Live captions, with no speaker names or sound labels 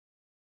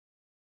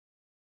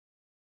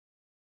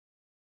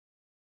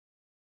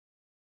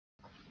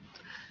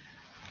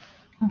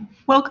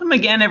Welcome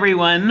again,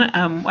 everyone.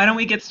 Why don't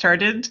we get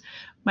started?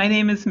 My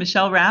name is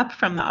Michelle Rapp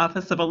from the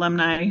Office of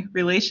Alumni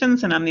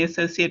Relations, and I'm the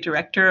Associate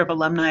Director of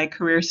Alumni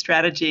Career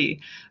Strategy.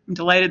 I'm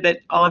delighted that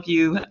all of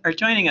you are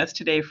joining us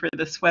today for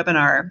this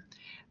webinar.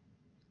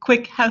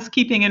 Quick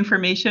housekeeping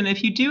information.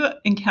 If you do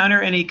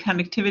encounter any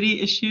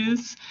connectivity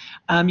issues,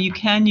 you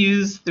can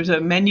use, there's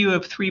a menu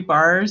of 3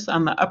 bars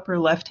on the upper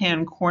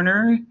left-hand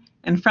corner.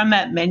 And from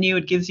that menu,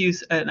 it gives you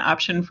an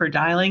option for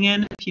dialing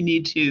in if you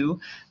need to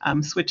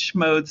switch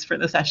modes for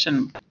the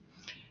session.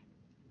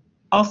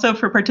 Also,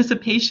 for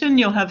participation,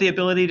 you'll have the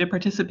ability to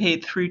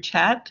participate through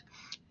chat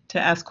to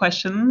ask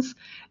questions.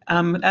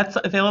 That's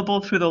available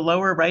through the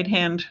lower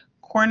right-hand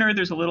corner.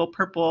 There's a little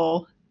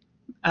purple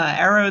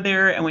arrow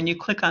there, and when you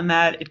click on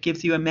that, it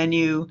gives you a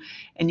menu,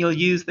 and you'll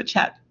use the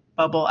chat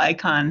bubble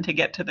icon to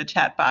get to the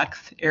chat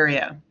box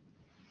area.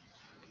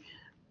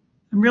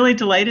 I'm really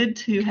delighted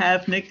to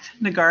have Nick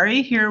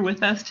Naraghi here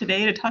with us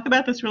today to talk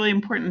about this really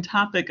important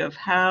topic of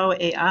how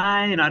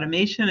AI and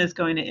automation is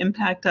going to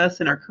impact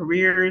us in our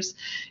careers,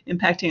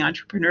 impacting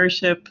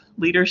entrepreneurship,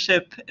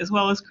 leadership, as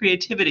well as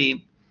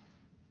creativity.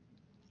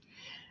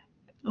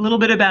 A little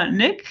bit about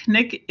Nick.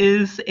 Nick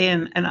is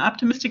an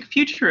optimistic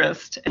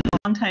futurist, a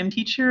longtime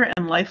teacher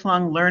and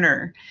lifelong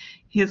learner.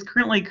 He is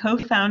currently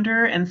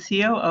co-founder and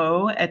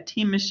COO at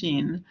Team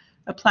Machine,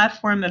 a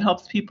platform that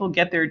helps people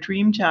get their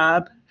dream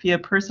job via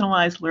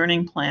personalized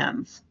learning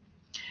plans.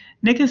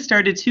 Nick has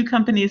started 2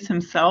 companies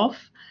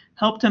himself,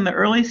 helped in the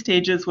early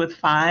stages with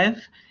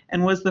 5,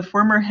 and was the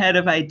former head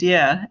of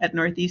IDEA at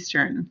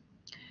Northeastern.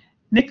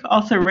 Nick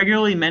also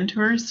regularly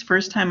mentors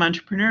first-time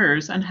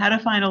entrepreneurs on how to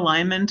find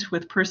alignment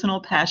with personal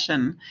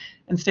passion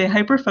and stay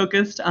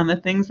hyper-focused on the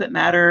things that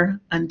matter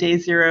on day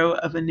 0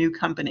 of a new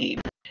company.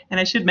 And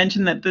I should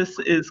mention that this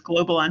is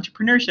Global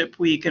Entrepreneurship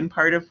Week and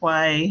part of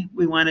why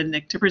we wanted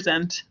Nick to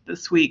present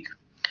this week.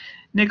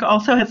 Nick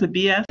also has a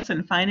BS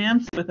in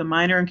finance with a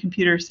minor in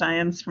computer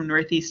science from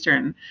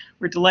Northeastern.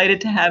 We're delighted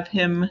to have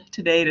him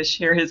today to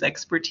share his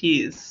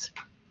expertise.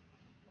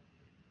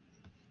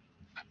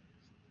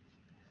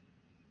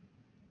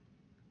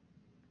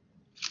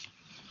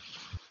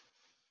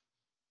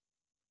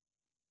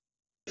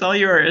 It's all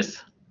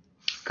yours.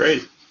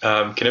 Great.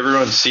 Can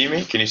everyone see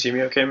me? Can you see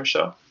me okay,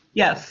 Michelle?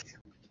 Yes.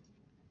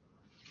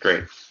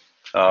 Great.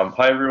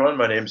 Hi, everyone.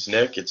 My name is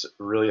Nick. It's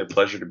really a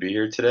pleasure to be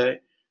here today.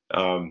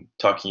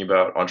 Talking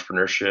about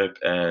entrepreneurship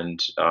and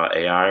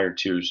AI are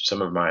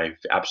some of my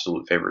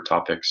absolute favorite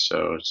topics.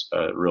 So it's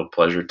a real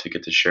pleasure to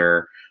get to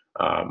share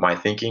my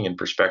thinking and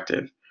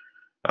perspective.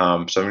 So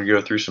I'm going to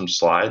go through some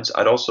slides.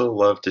 I'd also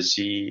love to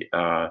see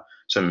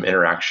some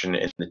interaction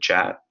in the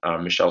chat.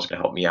 Michelle's going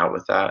to help me out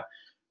with that.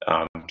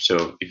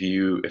 So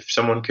if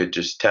someone could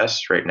just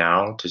test right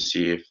now to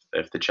see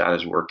if the chat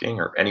is working,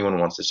 or if anyone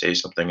wants to say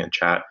something in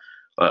chat,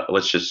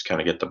 let's just kind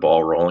of get the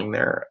ball rolling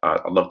there.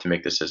 I'd love to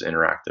make this as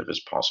interactive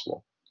as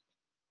possible.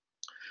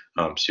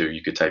 So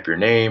you could type your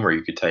name, or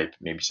you could type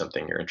maybe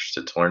something you're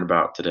interested to learn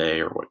about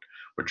today, or what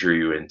drew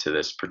you into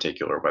this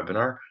particular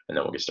webinar, and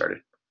then we'll get started.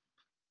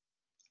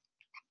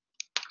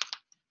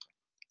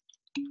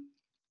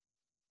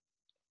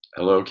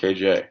 Hello,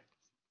 KJ.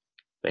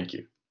 Thank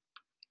you.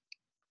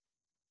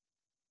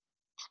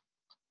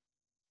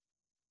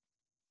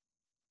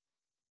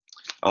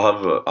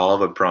 I'll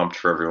have a prompt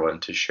for everyone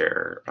to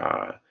share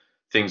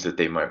things that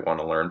they might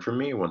want to learn from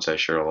me once I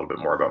share a little bit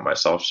more about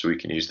myself, so we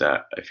can use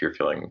that if you're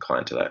feeling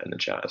inclined to that in the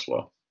chat as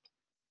well.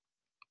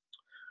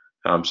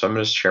 So I'm going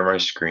to share my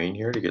screen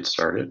here to get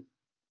started.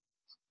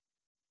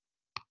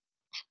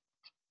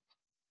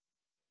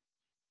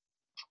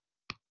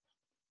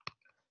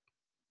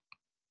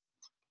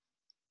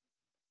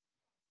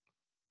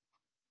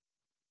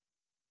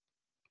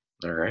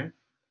 All right.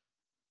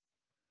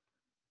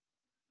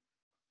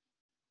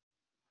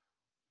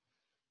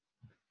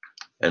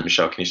 And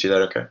Michelle, can you see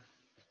that okay?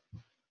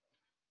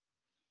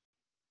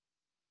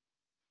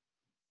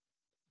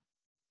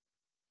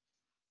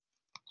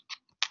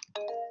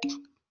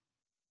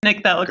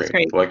 Nick, that looks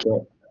great.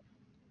 Well,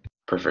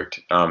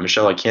 perfect.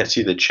 Michelle, I can't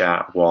see the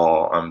chat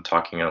while I'm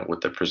talking with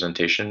the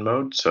presentation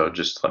mode, so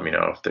just let me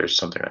know if there's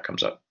something that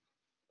comes up.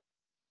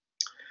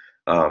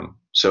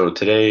 So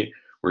today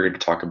we're going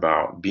to talk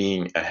about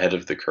being ahead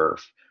of the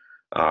curve,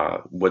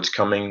 what's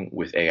coming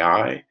with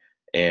AI,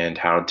 and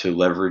how to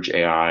leverage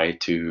AI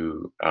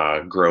to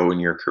grow in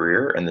your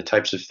career, and the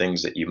types of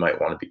things that you might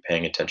want to be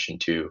paying attention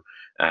to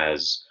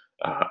as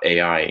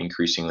AI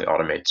increasingly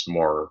automates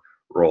more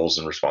roles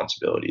and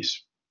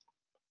responsibilities.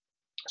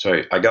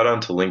 So I got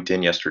onto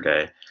LinkedIn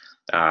yesterday,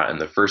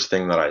 and the first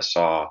thing that I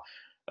saw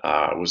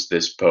was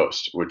this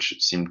post, which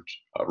seemed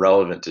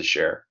relevant to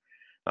share.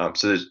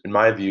 So in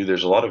my view,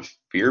 there's a lot of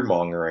fear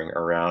mongering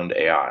around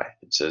AI.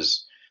 It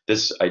says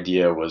this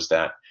idea was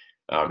that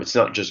it's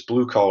not just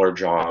blue collar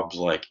jobs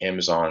like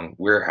Amazon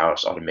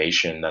warehouse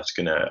automation that's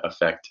going to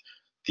affect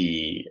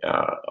the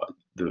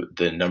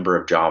number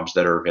of jobs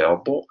that are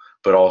available,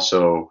 but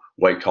also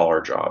white collar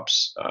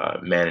jobs,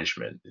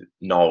 management,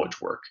 knowledge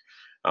work.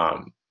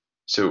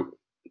 So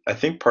I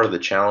think part of the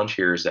challenge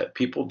here is that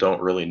people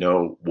don't really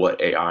know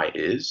what AI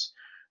is.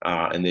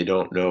 and they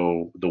don't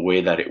know the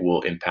way that it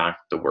will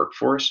impact the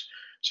workforce.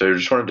 So I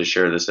just wanted to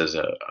share this as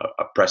a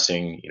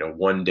pressing,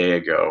 one day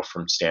ago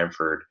from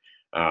Stanford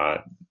uh,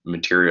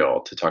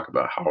 material to talk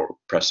about how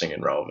pressing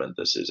and relevant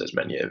this is, as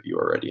many of you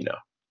already know.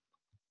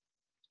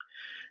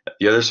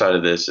 The other side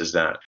of this is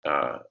that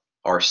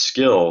our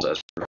skills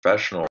as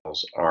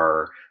professionals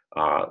are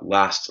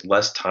last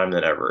less time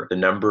than ever. The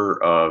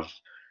number of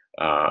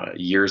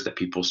years that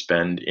people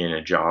spend in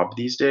a job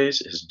these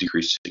days has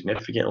decreased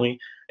significantly,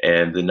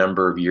 and the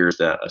number of years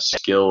that a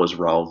skill is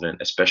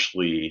relevant,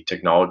 especially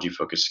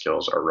technology-focused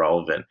skills, are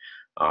relevant,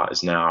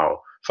 is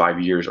now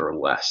 5 years or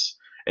less,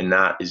 and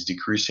that is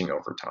decreasing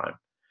over time.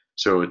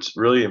 So it's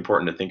really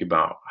important to think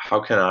about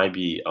how can I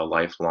be a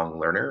lifelong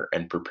learner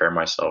and prepare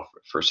myself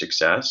for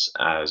success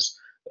as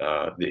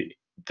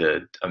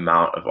the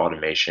amount of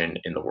automation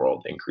in the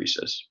world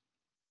increases.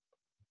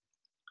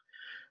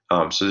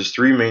 So there's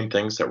three main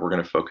things that we're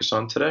going to focus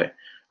on today.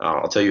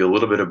 I'll tell you a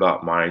little bit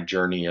about my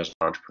journey as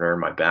an entrepreneur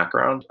and my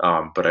background,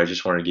 but I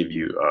just want to give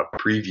you a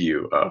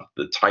preview of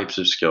the types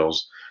of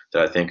skills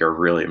that I think are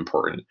really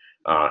important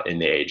in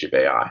the age of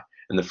AI.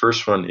 And the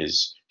first one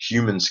is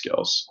human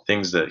skills,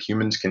 things that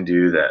humans can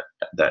do that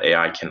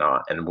AI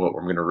cannot. And what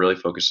we're going to really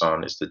focus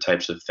on is the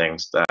types of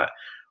things that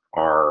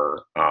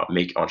are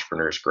make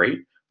entrepreneurs great,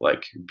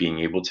 like being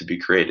able to be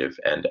creative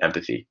and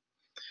empathy.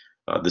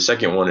 The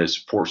second one is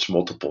force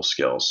multiple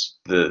skills,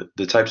 the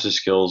types of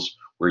skills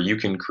where you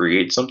can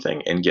create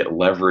something and get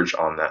leverage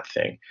on that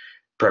thing,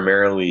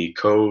 primarily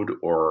code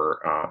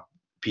or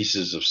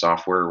pieces of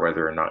software,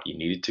 whether or not you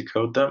needed to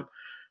code them.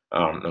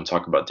 And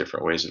talk about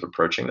different ways of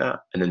approaching that.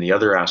 And then the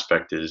other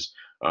aspect is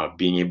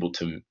being able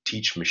to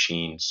teach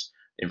machines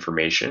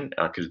information,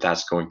 because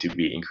that's going to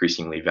be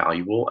increasingly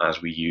valuable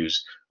as we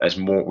use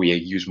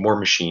more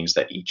machines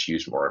that each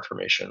use more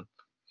information.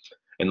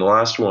 And the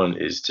last one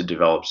is to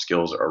develop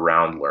skills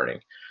around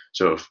learning.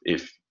 So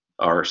if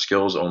our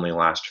skills only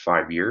last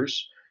 5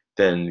 years,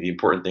 then the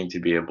important thing to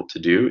be able to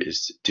do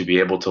is to be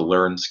able to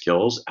learn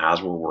skills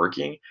as we're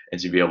working and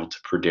to be able to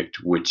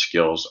predict which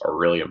skills are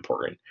really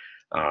important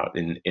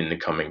in the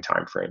coming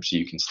time frame so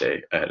you can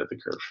stay ahead of the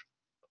curve.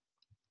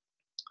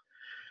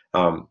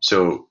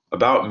 So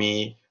about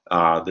me,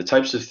 the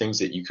types of things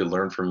that you could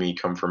learn from me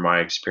come from my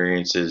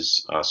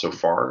experiences so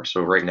far.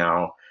 So right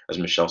now, as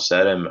Michelle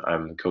said,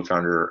 I'm the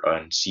co-founder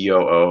and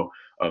COO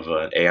of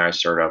an AI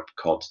startup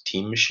called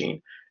Team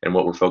Machine. And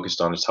what we're focused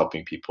on is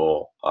helping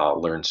people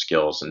learn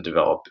skills and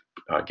develop,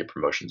 get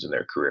promotions in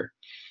their career.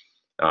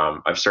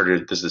 This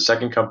is the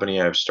second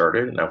company I've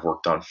started, and I've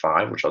worked on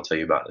 5, which I'll tell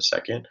you about in a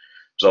second.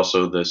 I was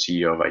also the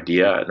CEO of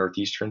Idea at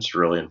Northeastern, so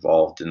really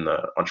involved in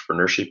the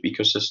entrepreneurship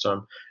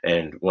ecosystem.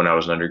 And when I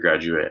was an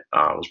undergraduate,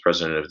 I was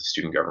president of the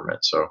student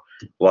government. So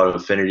a lot of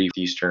affinity with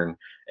Eastern.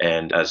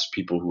 And as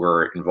people who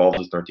are involved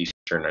with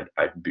Northeastern,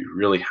 I'd be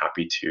really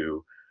happy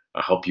to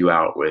help you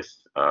out with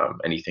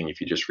anything if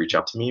you just reach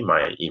out to me.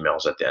 My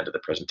email's at the end of the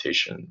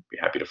presentation. Be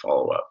happy to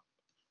follow up.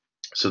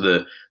 So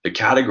the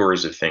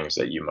categories of things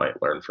that you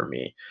might learn from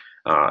me,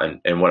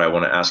 and what I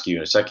want to ask you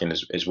in a second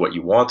is what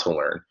you want to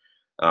learn.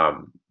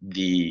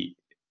 The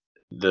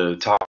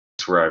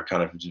topics where I've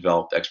kind of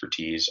developed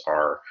expertise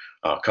are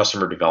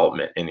customer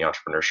development in the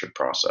entrepreneurship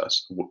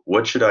process.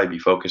 What should I be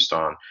focused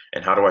on,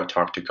 and how do I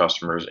talk to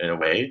customers in a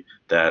way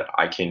that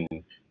I can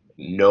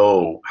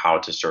know how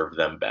to serve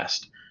them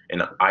best?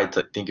 And I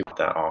think about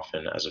that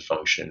often as a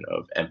function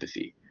of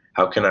empathy.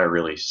 How can I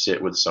really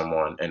sit with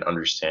someone and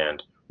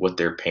understand what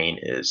their pain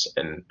is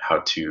and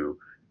how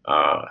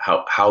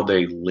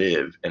they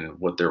live and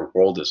what their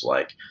world is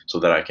like, so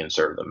that I can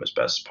serve them as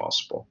best as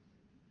possible.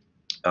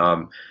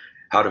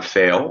 How to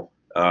fail,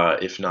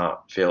 if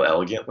not fail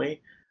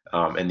elegantly,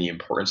 and the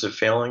importance of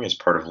failing is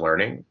part of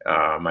learning.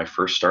 My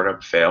first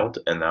startup failed,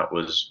 and that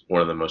was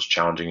one of the most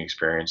challenging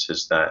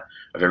experiences that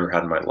I've ever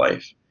had in my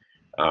life.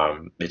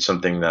 It's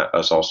something that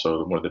is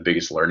also one of the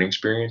biggest learning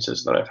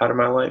experiences that I've had in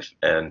my life,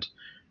 and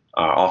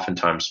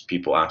oftentimes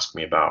people ask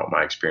me about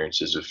my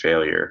experiences of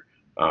failure,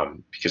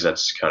 because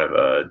that's kind of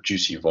a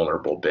juicy,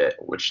 vulnerable bit,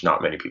 which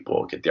not many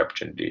people get the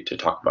opportunity to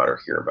talk about or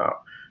hear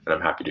about. And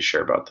I'm happy to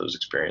share about those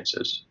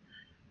experiences.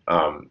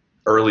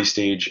 Early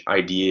stage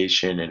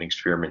ideation and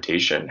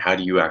experimentation. How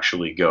do you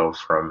actually go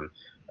from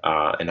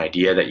an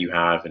idea that you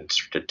have and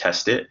sort of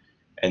test it?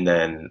 And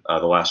then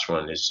the last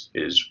one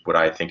is what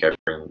I think I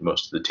bring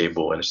most to the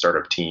table in a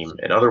startup team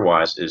and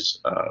otherwise is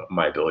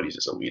my abilities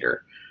as a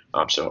leader.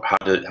 So how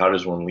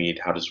does one lead?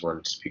 How does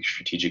one speak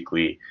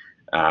strategically,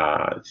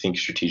 think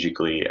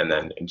strategically, and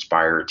then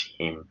inspire a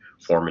team,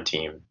 form a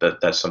team?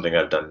 That's something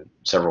I've done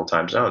several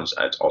times now, and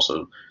it's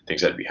also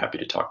things I'd be happy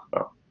to talk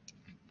about.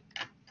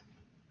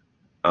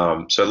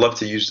 So I'd love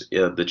to use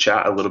the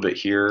chat a little bit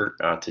here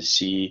to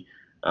see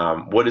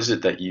what is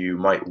it that you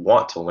might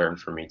want to learn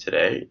from me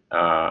today,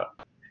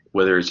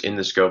 whether it's in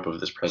the scope of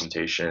this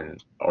presentation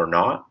or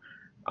not.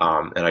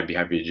 And I'd be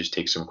happy to just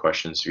take some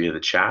questions via the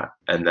chat,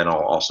 and then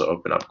I'll also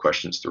open up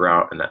questions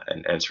throughout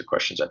and answer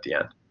questions at the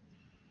end.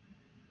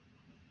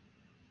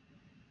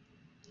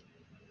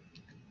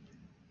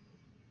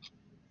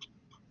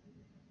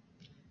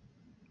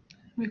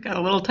 We've got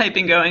a little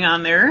typing going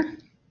on there.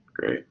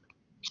 Great.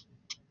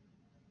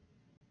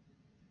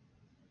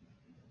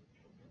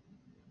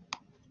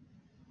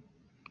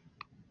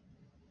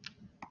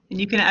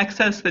 And you can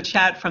access the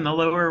chat from the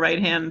lower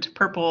right-hand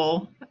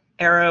purple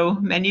arrow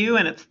menu,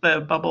 and it's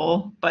the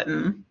bubble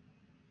button.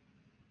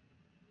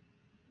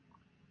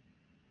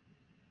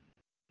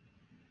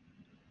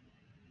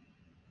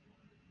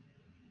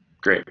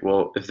 Great.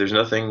 Well, if there's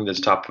nothing that's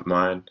top of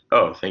mind,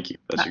 oh, thank you.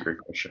 That's a great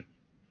question.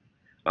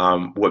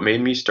 What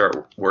made me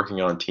start working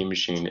on Team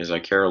Machine is I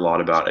care a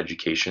lot about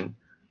education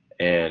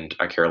and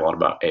I care a lot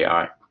about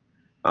AI.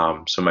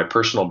 So my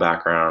personal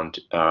background,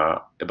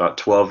 about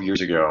 12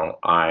 years ago,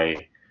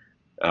 I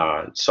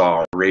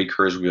saw Ray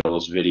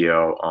Kurzweil's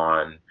video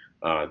on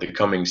the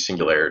coming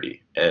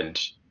singularity, and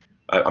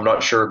I'm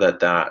not sure that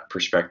that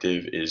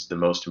perspective is the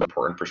most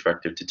important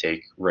perspective to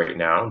take right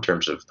now in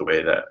terms of the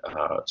way that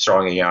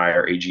strong AI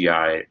or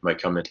AGI might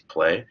come into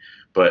play.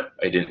 But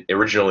I didn't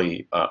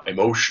originally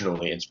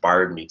emotionally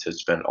inspired me to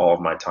spend all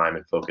of my time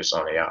and focus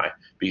on AI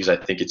because I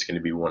think it's going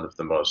to be one of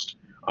the most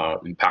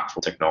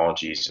impactful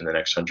technologies in the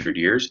next 100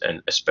 years,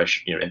 and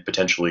especially and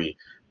potentially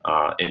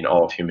in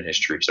all of human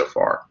history so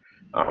far,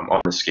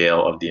 on the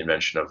scale of the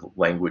invention of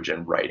language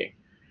and writing.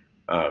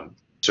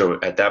 So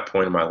at that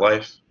point in my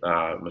life,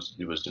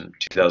 it was in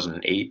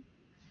 2008,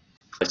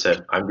 I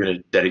said, I'm going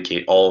to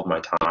dedicate all of my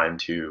time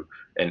to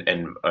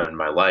and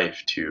my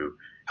life to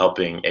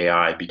helping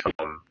AI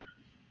become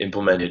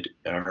implemented,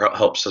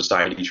 help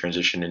society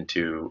transition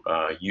into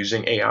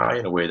using AI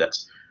in a way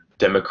that's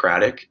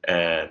democratic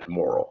and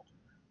moral.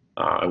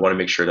 I want to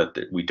make sure that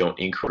we don't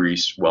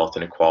increase wealth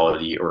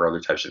inequality or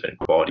other types of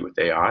inequality with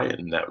AI,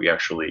 and that we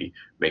actually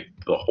make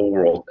the whole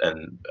world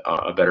and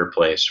a better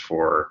place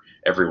for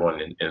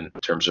everyone in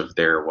terms of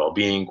their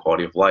well-being,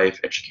 quality of life,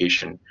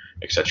 education,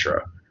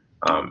 etc.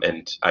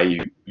 And I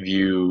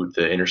view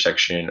the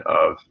intersection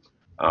of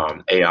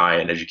AI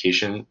and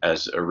education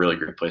as a really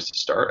great place to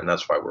start, and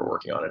that's why we're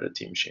working on it at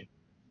Team Machine.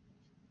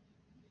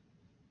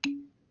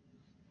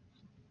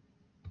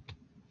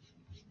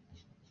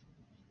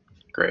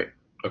 Great.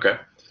 Okay.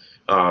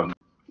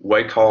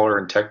 White collar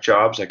and tech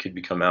jobs that could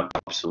become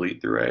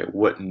obsolete through AI.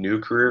 What new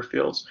career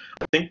fields?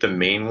 I think the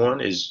main one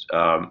is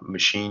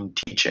machine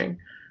teaching.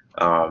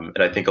 And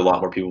I think a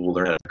lot more people will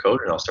learn how to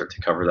code, and I'll start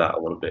to cover that a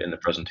little bit in the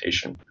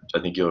presentation. So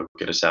I think you'll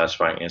get a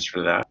satisfying answer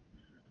to that.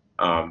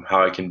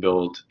 How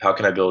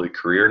can I build a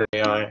career in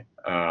AI?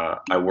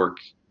 I work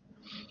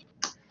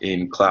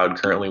in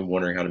cloud currently,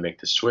 wondering how to make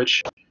the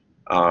switch.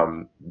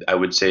 I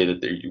would say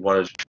that you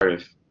want to try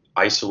to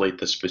isolate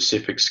the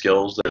specific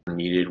skills that are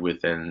needed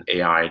within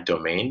AI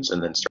domains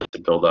and then start to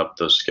build up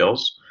those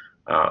skills.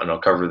 And I'll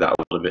cover that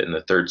a little bit in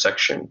the third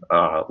section,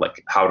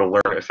 like how to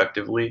learn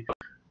effectively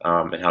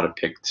and how to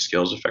pick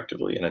skills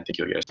effectively. And I think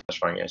you'll get a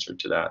satisfying answer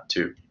to that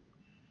too.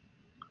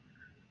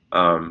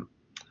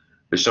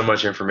 There's so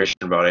much information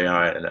about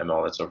AI and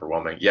ML that's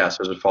overwhelming. Yeah,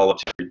 so as a follow-up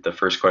to the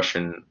first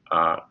question,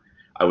 I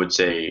would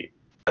say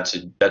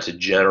that's a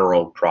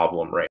general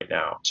problem right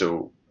now.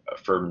 So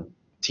from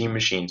Team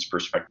Machine's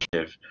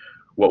perspective,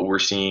 what we're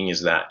seeing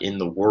is that in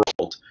the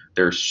world,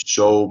 there's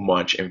so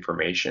much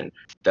information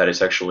that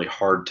it's actually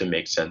hard to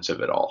make sense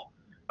of it all.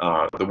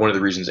 One of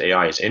the reasons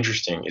AI is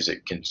interesting is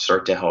it can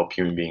start to help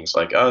human beings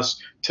like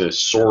us to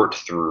sort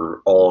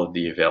through all of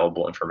the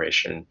available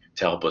information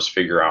to help us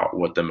figure out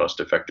what the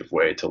most effective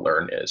way to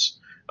learn is.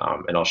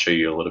 And I'll show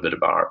you a little bit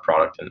about our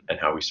product and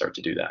how we start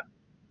to do that.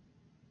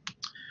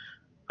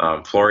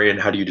 Florian,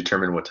 how do you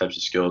determine what types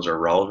of skills are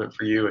relevant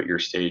for you at your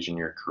stage in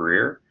your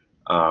career?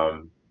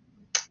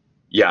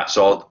 Yeah,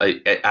 so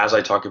as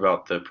I talk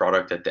about the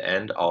product at the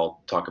end,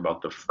 I'll talk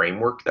about the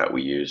framework that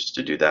we use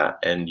to do that,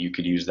 and you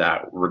could use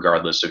that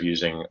regardless of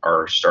using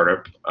our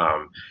startup.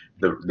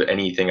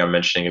 Anything I'm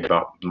mentioning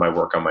about my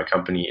work on my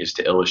company is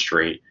to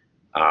illustrate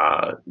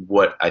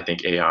what I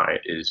think AI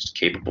is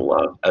capable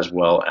of, as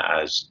well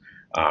as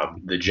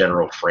the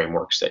general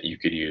frameworks that you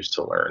could use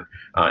to learn.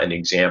 An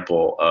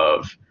example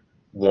of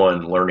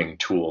one learning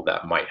tool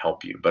that might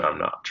help you, but I'm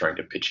not trying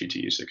to pitch you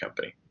to use the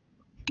company.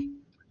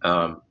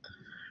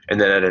 And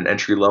then at an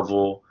entry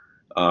level,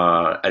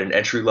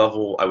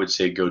 I would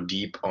say go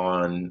deep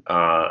on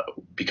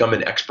become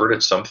an expert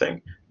at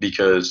something,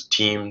 because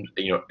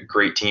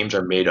great teams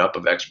are made up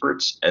of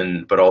experts,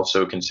 but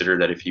also consider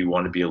that if you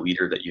want to be a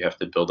leader, that you have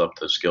to build up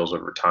those skills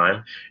over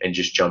time, and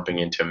just jumping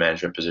into a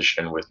management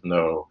position with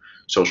no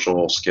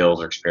social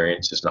skills or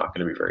experience is not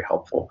going to be very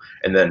helpful.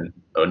 And then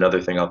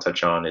another thing I'll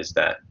touch on is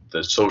that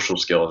the social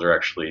skills are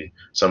actually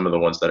some of the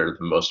ones that are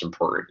the most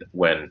important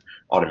when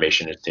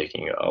automation is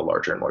taking a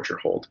larger and larger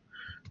hold.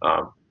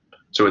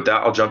 So with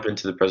that, I'll jump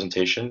into the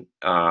presentation.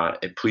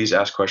 And please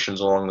ask questions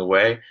along the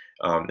way.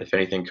 If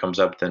anything comes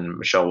up, then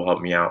Michelle will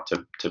help me out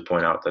to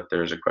point out that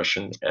there's a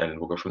question, and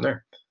we'll go from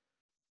there.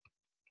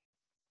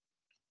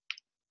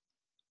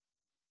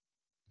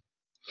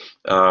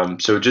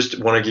 So just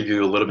want to give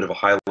you a little bit of a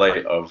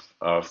highlight of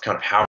kind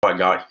of how I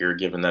got here,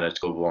 given that it's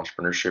Global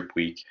Entrepreneurship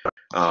Week.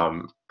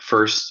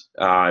 First,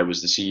 I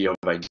was the CEO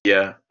of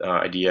IDEA.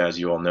 IDEA, as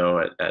you all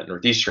know, at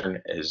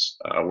Northeastern, has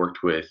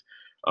worked with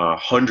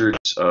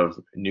hundreds of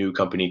new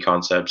company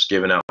concepts,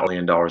 given out $1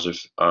 million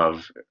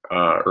of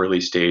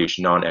early stage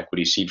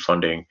non-equity seed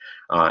funding,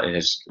 and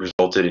has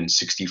resulted in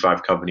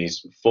 65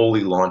 companies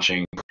fully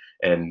launching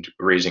and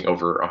raising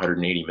over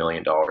 $180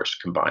 million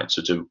combined.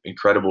 So it's an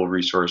incredible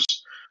resource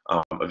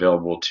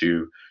available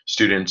to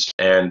students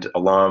and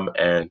alum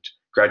and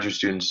graduate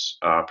students,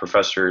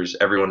 professors,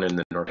 everyone in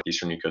the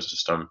Northeastern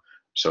ecosystem.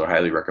 So I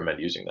highly recommend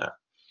using that.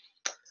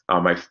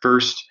 My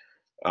first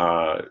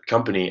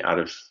company out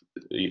of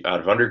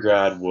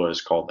undergrad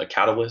was called The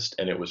Catalyst,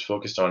 and it was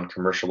focused on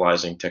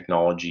commercializing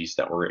technologies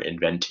that were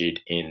invented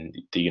in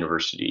the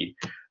university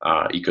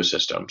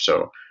ecosystem.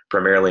 So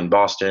primarily in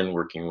Boston,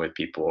 working with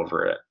people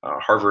over at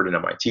Harvard and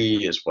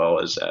MIT, as well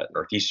as at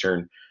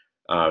Northeastern,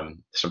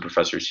 some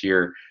professors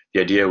here.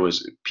 The idea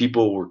was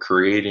people were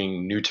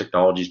creating new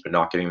technologies but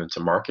not getting them to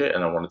market,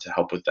 and I wanted to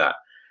help with that.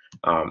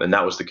 And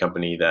that was the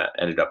company that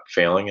ended up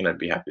failing, and I'd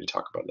be happy to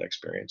talk about that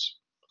experience.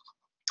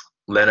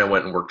 Then I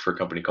went and worked for a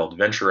company called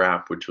Venture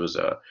App, which was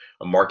a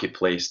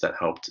marketplace that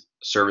helped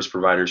service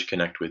providers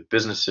connect with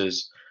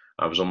businesses.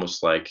 It was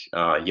almost like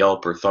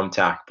Yelp or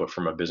Thumbtack, but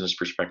from a business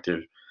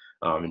perspective,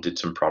 and did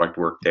some product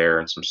work there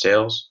and some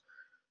sales.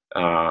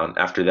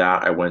 After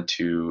that, I went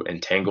to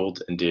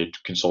Entangled and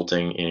did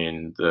consulting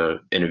in the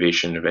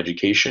innovation of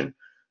education.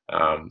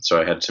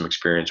 So I had some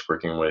experience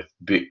working with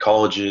big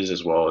colleges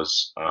as well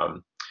as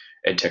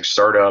ed tech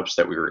startups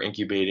that we were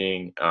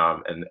incubating,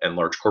 and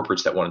large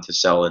corporates that wanted to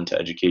sell into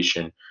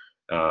education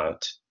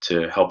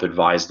to help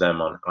advise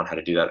them on how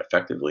to do that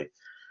effectively.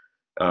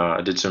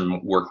 I did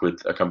some work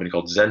with a company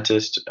called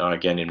Zentist,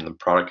 again in the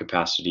product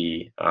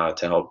capacity,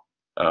 to help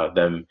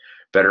them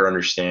better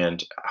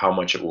understand how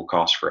much it will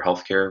cost for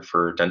healthcare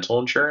for dental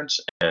insurance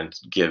and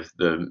give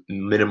the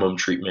minimum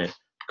treatment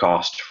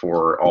cost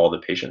for all the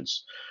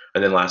patients.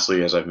 And then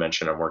lastly, as I've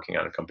mentioned, I'm working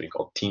on a company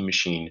called Team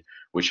Machine,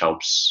 which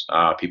helps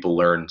people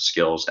learn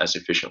skills as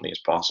efficiently as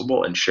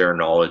possible and share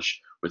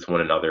knowledge with one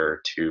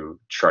another to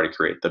try to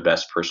create the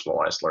best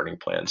personalized learning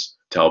plans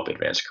to help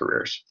advance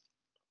careers.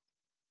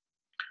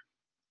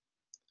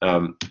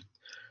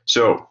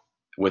 So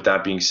with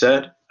that being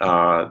said,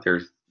 there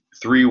are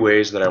three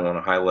ways that I want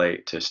to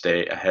highlight to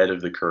stay ahead of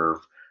the curve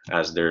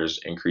as there's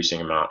increasing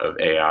amount of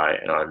AI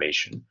and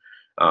automation.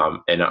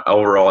 And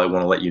overall, I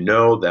want to let you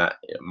know that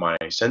my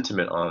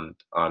sentiment on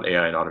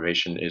AI and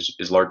automation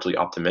is largely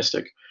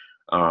optimistic.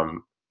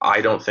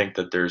 I don't think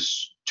that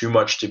there's too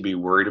much to be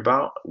worried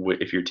about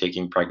if you're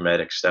taking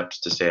pragmatic steps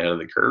to stay ahead of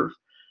the curve.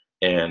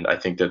 And I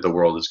think that the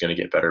world is going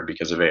to get better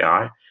because of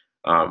AI.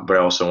 But I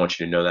also want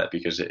you to know that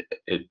because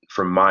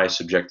from my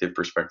subjective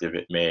perspective,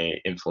 it may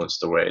influence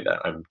the way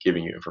that I'm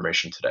giving you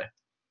information today.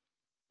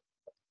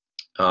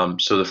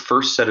 So the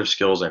first set of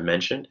skills I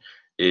mentioned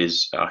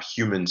is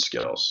human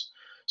skills.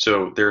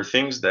 So there are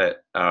things that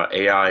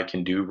AI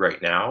can do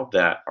right now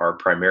that are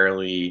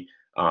primarily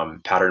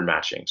pattern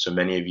matching. So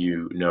many of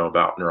you know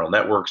about neural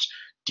networks,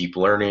 deep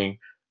learning.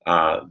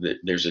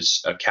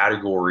 There's a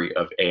category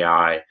of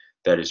AI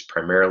that is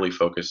primarily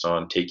focused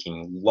on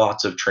taking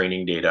lots of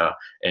training data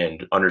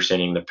and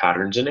understanding the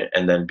patterns in it,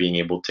 and then being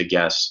able to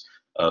guess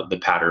the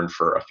pattern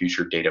for a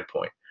future data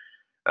point.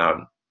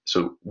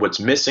 So what's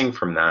missing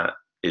from that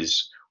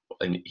is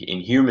in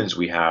humans,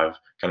 we have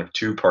kind of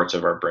two parts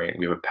of our brain.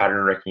 We have a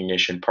pattern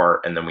recognition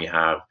part, and then we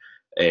have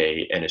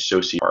an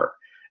associative part.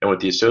 And what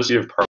the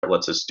associative part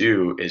lets us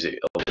do is it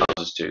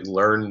allows us to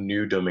learn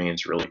new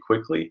domains really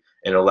quickly,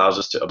 and it allows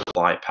us to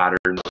apply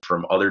patterns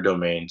from other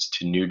domains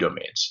to new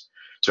domains.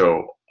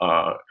 So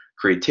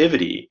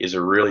creativity is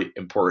a really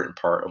important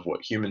part of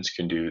what humans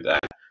can do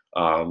that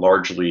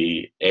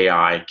largely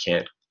AI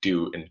can't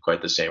do in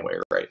quite the same way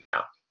right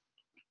now.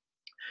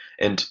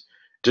 And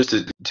just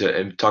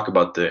to talk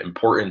about the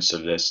importance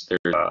of this,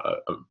 there's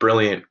a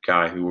brilliant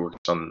guy who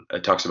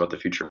talks about the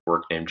future of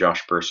work named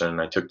Josh Bersin,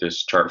 and I took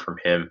this chart from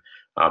him,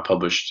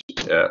 published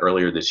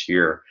earlier this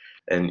year,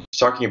 and he's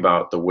talking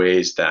about the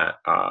ways that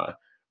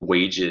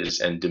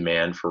wages and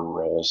demand for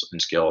roles and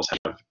skills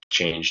have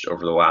changed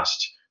over the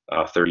last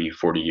 30,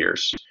 40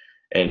 years.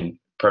 And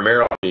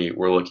primarily,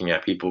 we're looking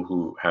at people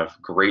who have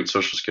great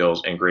social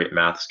skills and great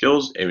math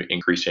skills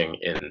increasing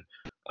in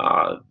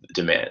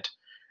demand.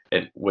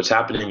 And what's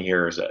happening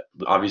here is that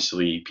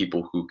obviously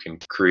people who can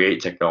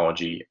create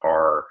technology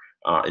are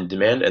in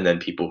demand, and then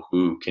people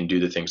who can do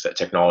the things that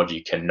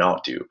technology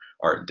cannot do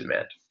are in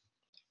demand.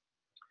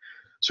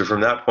 So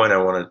from that point, I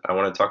want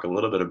to talk a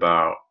little bit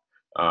about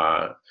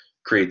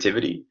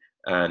creativity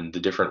and the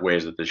different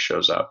ways that this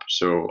shows up.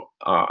 So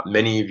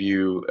many of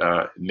you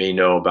may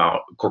know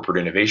about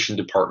corporate innovation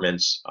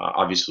departments.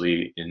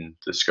 Obviously, in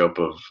the scope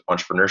of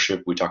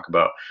entrepreneurship, we talk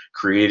about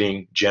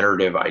creating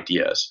generative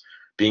ideas,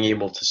 being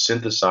able to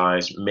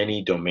synthesize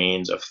many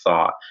domains of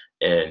thought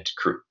and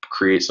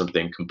create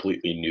something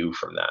completely new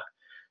from that.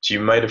 So you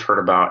might have heard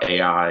about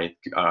AI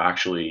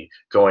actually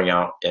going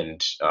out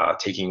and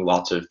taking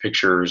lots of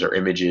pictures or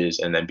images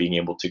and then being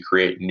able to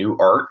create new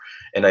art.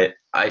 And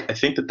I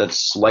think that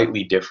that's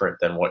slightly different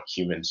than what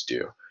humans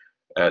do.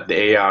 the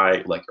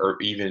AI, like, or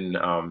even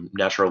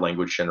natural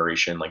language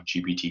generation, like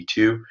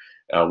GPT-2,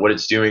 what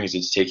it's doing is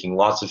it's taking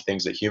lots of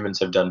things that humans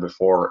have done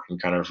before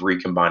and kind of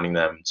recombining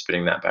them,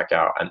 spitting that back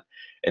out.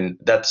 And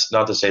that's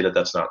not to say that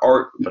that's not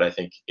art, but I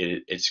think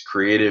it's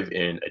creative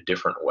in a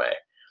different way.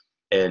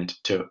 And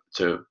to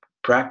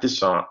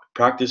practice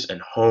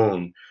and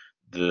hone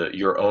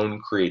your own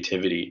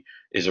creativity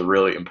is a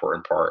really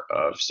important part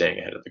of staying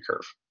ahead of the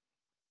curve.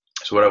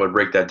 So what I would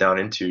break that down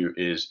into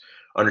is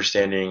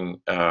understanding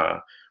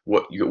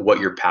what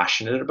you're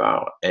passionate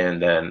about,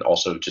 and then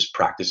also just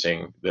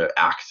practicing the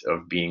act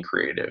of being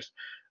creative.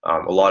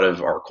 A lot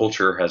of our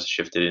culture has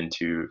shifted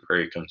into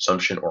very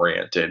consumption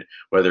oriented,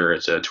 whether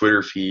it's a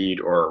Twitter feed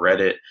or a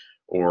Reddit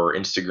or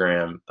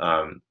Instagram.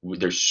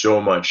 There's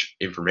so much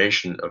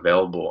information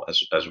available,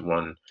 as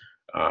one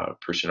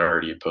person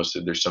already had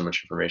posted. There's so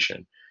much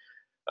information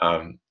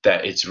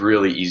that it's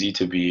really easy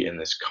to be in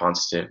this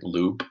constant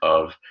loop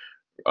of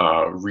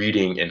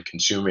reading and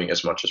consuming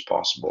as much as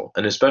possible.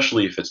 And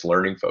especially if it's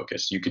learning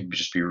focused, you could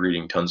just be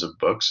reading tons of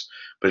books,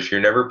 but if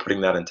you're never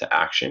putting that into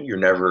action, you're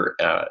never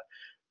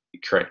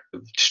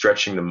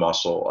stretching the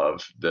muscle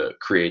of the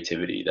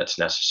creativity that's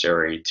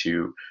necessary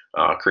to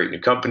create new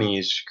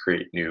companies,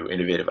 create new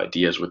innovative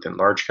ideas within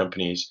large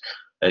companies.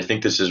 And I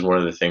think this is one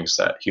of the things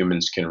that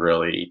humans can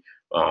really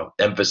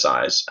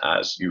emphasize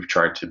as you've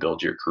tried to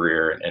build your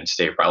career and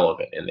stay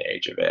relevant in the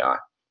age of AI.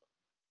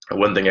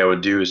 One thing I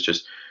would do is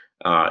just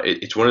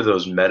it's one of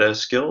those meta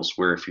skills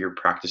where if you're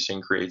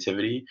practicing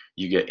creativity,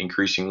 you get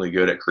increasingly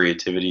good at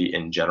creativity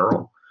in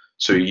general.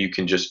 So you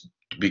can just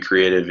be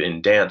creative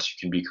in dance, you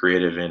can be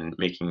creative in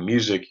making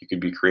music, you could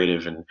be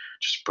creative in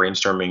just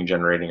brainstorming,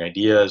 generating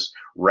ideas,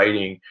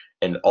 writing,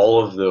 and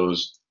all of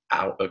those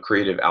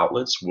creative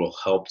outlets will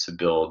help to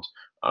build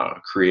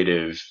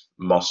creative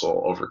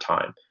muscle over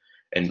time.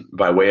 And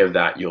by way of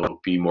that, you'll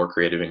be more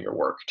creative in your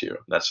work too.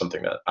 That's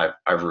something that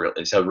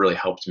it's really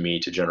helped me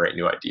to generate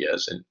new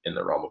ideas in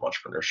the realm of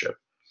entrepreneurship.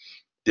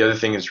 The other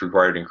thing that's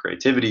required in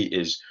creativity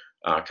is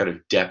kind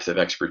of depth of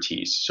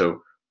expertise.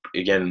 So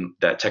again,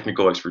 that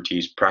technical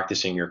expertise,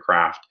 practicing your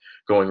craft,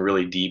 going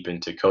really deep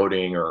into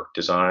coding or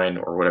design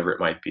or whatever it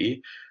might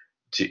be.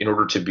 In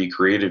order to be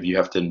creative, you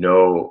have to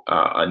know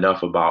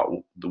enough about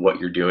what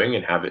you're doing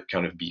and have it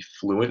kind of be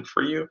fluent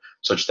for you,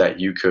 such that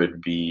you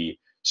could be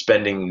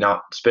spending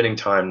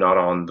time not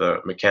on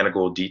the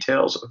mechanical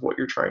details of what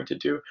you're trying to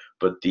do,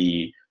 but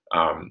the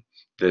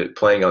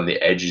playing on the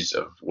edges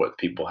of what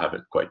people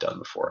haven't quite done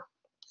before.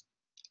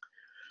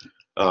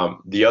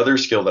 The other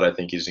skill that I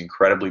think is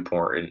incredibly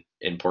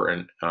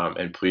important,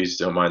 and please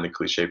don't mind the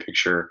cliche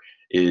picture,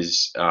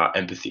 is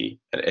empathy.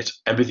 And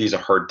empathy is a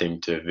hard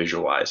thing to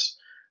visualize.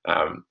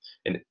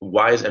 And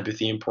why is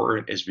empathy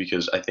important? Is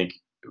because I think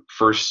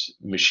first,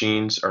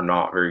 machines are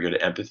not very good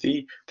at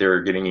empathy.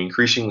 They're getting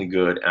increasingly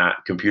good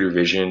at computer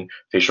vision,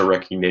 facial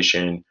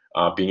recognition,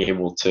 being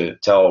able to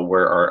tell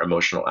where our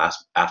emotional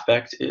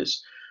affect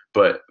is.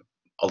 But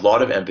a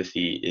lot of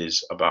empathy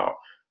is about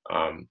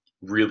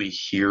really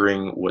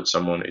hearing what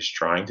someone is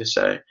trying to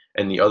say.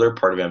 And the other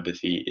part of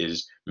empathy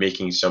is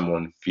making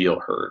someone feel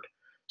heard.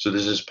 So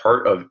this is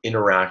part of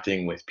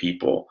interacting with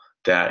people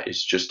that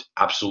is just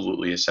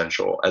absolutely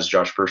essential. As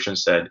Josh Persson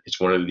said,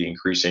 it's one of the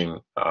increasing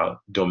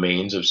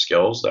domains of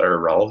skills that are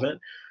relevant.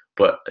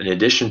 But in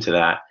addition to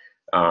that,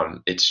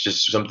 it's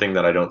just something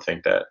that I don't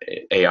think that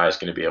AI is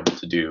going to be able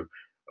to do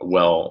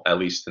well, at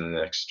least in the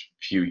next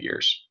few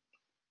years.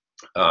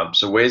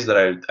 So ways that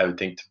I would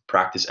think to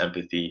practice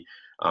empathy,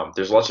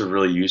 there's lots of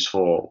really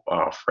useful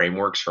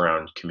frameworks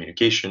around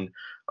communication.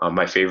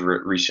 My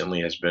favorite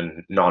recently has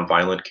been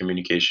Nonviolent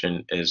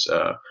Communication, is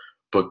a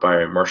book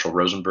by Marshall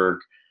Rosenberg.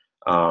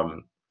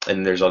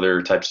 And there's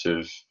other types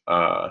of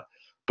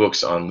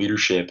books on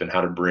leadership and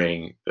how to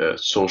bring the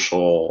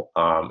social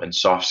and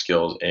soft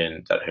skills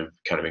in that have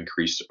kind of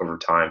increased over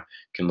time.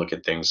 You can look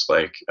at things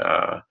like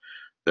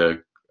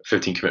the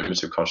 15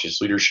 Commitments of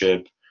Conscious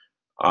Leadership,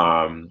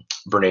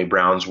 Brene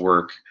Brown's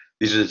work.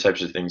 These are the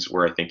types of things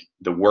where I think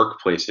the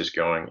workplace is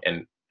going.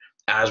 And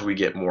as we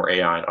get more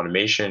AI and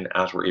automation,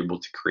 as we're able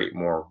to create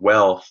more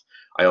wealth,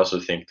 I also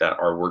think that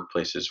our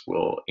workplaces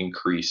will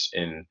increase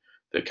in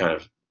the kind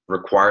of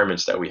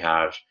requirements that we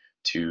have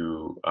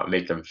to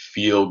make them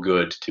feel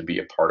good to be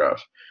a part of.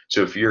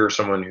 So if you're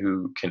someone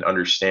who can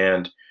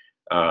understand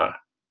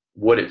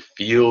what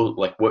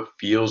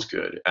feels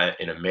good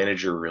in a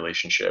manager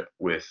relationship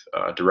with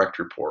a direct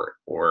report,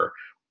 or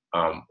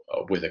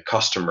with a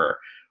customer,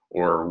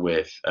 or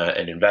with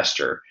an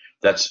investor,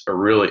 that's a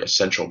really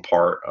essential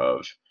part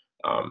of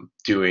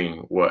doing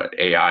what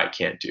AI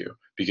can't do,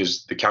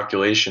 because the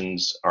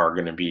calculations are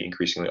going to be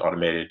increasingly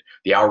automated.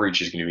 The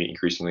outreach is going to be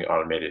increasingly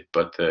automated,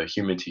 but the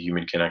human to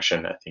human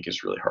connection, I think,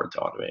 is really hard to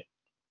automate.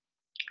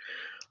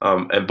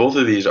 And both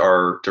of these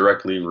are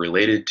directly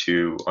related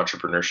to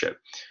entrepreneurship.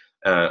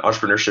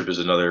 Entrepreneurship is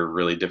another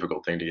really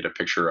difficult thing to get a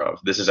picture of.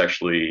 This is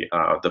actually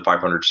the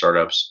 500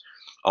 Startups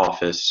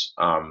office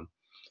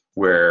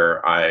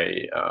where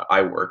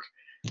I work.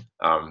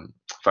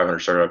 500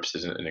 Startups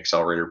is an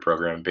accelerator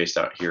program based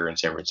out here in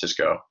San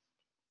Francisco.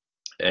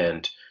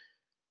 And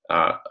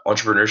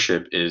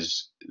Entrepreneurship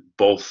is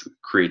both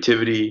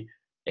creativity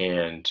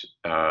and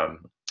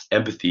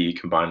empathy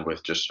combined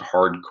with just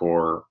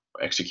hardcore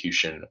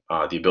execution,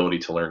 the ability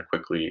to learn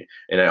quickly.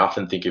 And I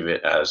often think of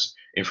it as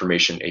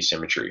information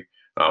asymmetry,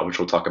 which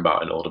we'll talk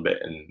about in a little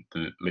bit in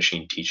the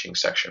machine teaching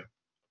section.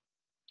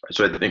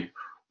 So I think,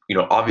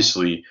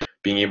 obviously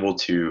being able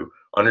to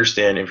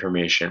understand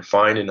information,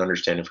 find and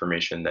understand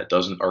information that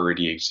doesn't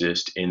already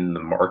exist in the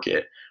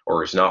market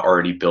or is not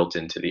already built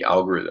into the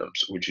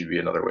algorithms, which would be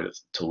another way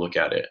to look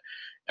at it.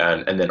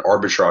 And then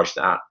arbitrage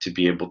that to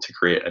be able to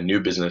create a new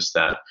business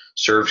that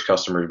serves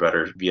customers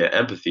better via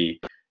empathy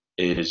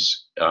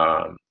is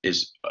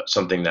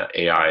something that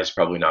AI is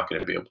probably not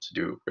going to be able to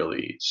do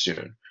really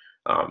soon.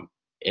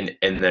 And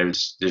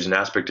there's an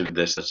aspect of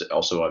this that's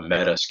also a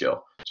meta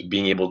skill. So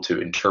being able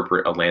to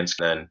interpret a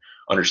landscape and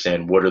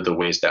understand what are the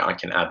ways that I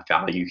can add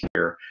value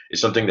here is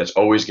something that's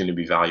always going to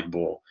be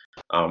valuable.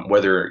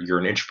 Whether you're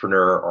an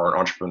entrepreneur or an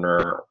entrepreneur,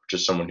 or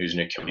just someone who's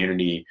in a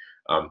community,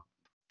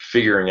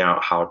 figuring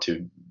out how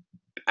to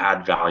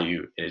add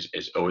value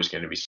is always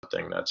going to be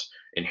something that's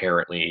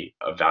inherently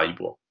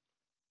valuable.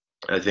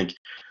 And I think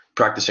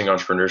practicing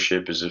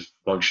entrepreneurship is a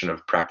function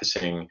of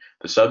practicing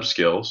the sub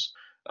skills,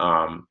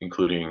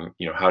 including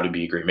how to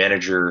be a great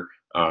manager,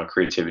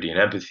 creativity and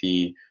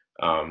empathy,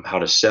 how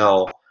to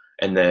sell,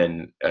 and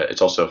then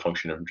it's also a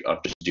function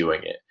of just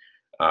doing it.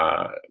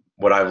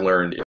 What I've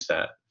learned is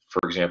that,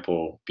 for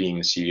example, being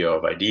the CEO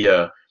of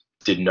IDEA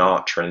did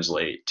not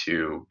translate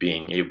to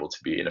being able to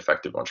be an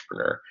effective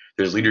entrepreneur.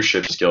 There's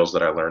leadership skills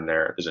that I learned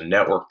there. There's a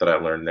network that I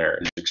learned there.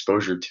 There's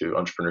exposure to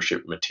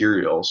entrepreneurship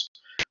materials,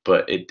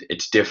 but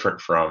it's different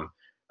from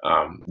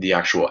the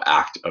actual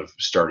act of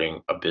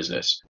starting a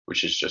business,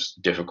 which is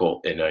just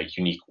difficult in a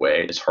unique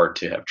way. It's hard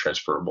to have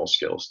transferable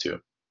skills too.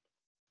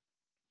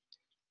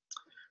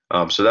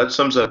 So that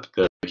sums up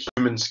the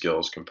human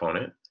skills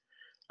component.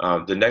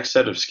 The next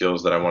set of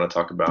skills that I want to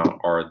talk about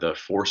are the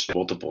force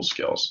multiple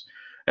skills.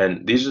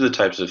 And these are the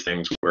types of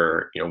things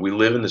where we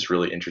live in this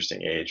really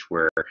interesting age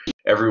where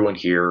everyone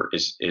here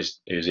is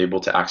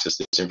able to access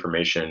this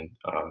information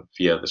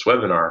via this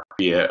webinar,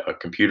 via a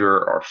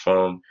computer or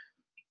phone.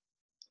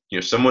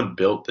 Someone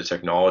built the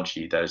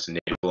technology that is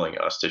enabling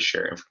us to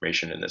share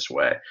information in this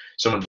way.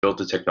 Someone built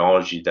the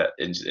technology that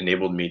has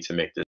enabled me to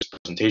make this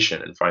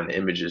presentation and find the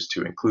images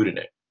to include in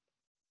it.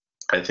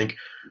 I think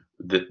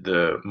that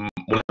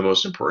one of the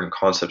most important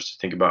concepts to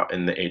think about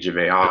in the age of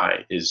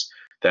AI is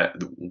that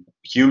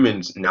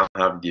humans now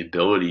have the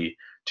ability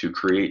to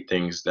create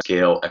things that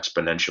scale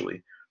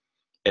exponentially.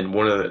 And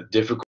one of the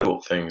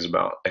difficult things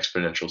about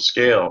exponential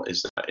scale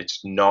is that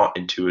it's not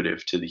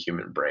intuitive to the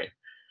human brain.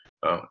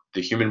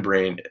 The human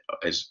brain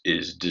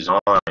is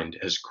designed,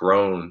 has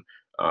grown,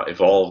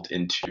 evolved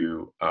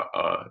into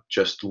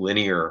just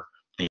linear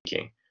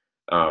thinking,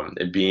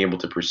 and being able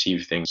to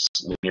perceive things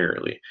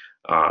linearly.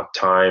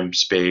 Time,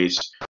 space,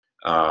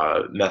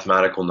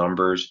 mathematical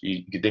numbers.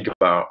 You can think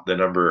about the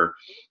number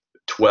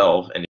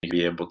 12 and you'll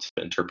be able to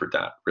interpret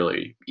that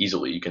really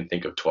easily. You can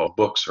think of 12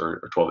 books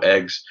or 12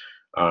 eggs.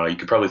 You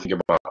could probably think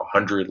about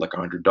 100, like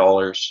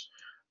 $100.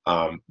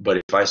 But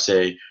if I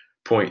say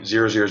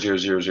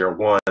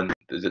 0.000001,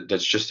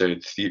 that's just a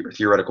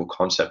theoretical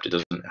concept. It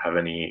doesn't have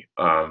any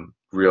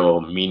real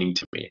meaning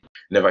to me.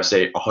 And if I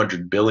say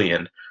 100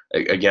 billion,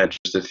 again,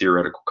 just a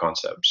theoretical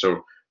concept.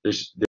 So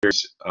there's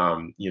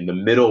the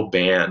middle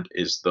band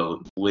is the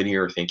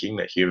linear thinking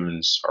that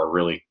humans are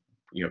really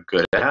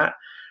good at,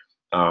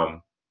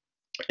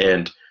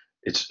 and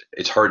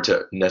it's hard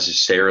to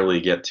necessarily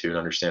get to an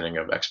understanding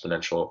of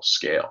exponential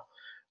scale.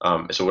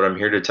 So what I'm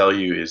here to tell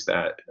you is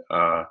that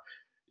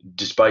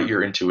despite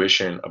your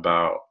intuition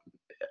about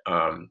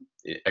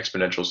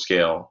exponential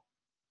scale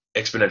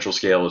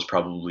is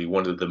probably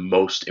one of the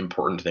most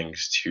important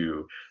things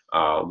to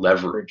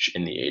leverage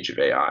in the age of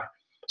AI.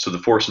 So the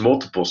force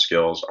multiple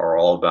skills are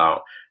all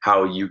about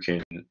how you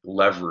can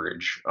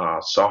leverage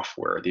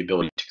software, the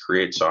ability to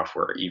create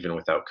software even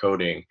without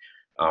coding,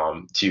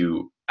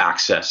 to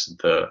access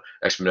the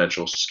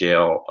exponential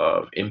scale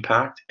of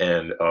impact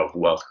and of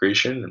wealth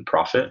creation and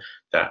profit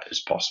that is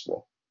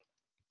possible.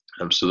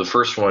 So the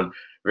first one,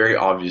 very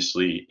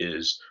obviously,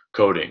 is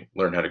coding.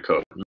 Learn how to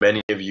code.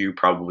 Many of you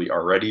probably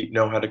already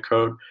know how to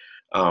code.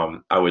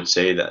 I would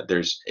say that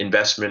there's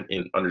investment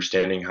in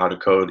understanding how to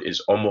code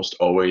is almost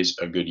always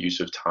a good use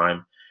of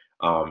time.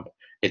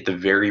 At the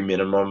very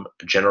minimum,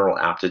 general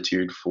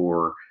aptitude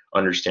for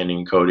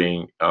understanding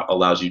coding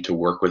allows you to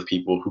work with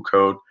people who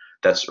code.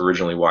 That's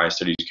originally why I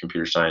studied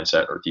computer science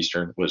at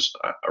Northeastern. Was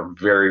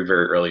very,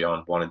 very early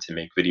on wanted to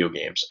make video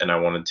games, and I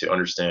wanted to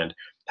understand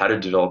how do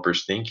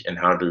developers think and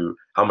how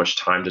much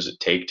time does it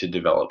take to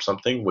develop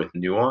something with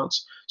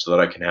nuance so that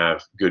I can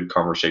have good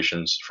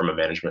conversations from a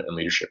management and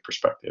leadership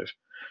perspective.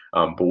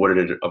 But what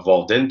it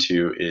evolved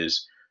into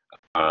is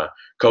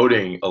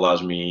coding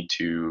allows me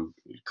to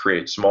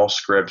create small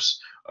scripts,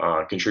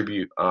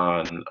 contribute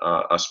on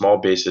a small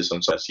basis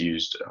on something that's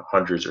used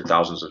hundreds or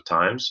thousands of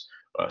times,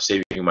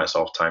 saving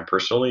myself time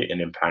personally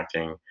and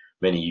impacting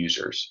many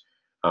users.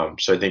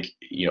 So I think,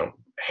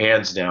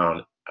 hands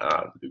down,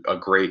 a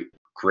great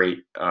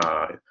great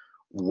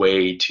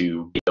way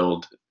to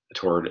build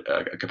toward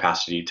a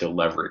capacity to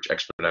leverage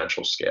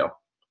exponential scale.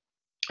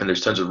 And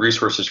there's tons of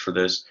resources for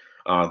this.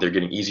 They're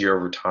getting easier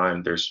over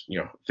time. There's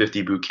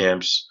 50 boot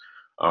camps,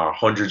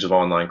 hundreds of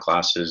online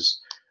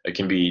classes. It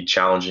can be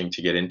challenging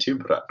to get into,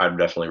 but I'd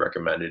definitely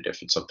recommend it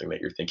if it's something that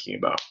you're thinking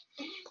about.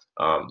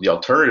 The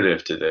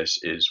alternative to this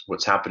is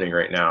what's happening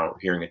right now,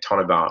 hearing a ton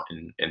about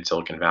in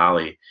Silicon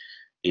Valley,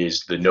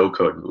 is the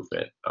no-code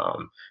movement.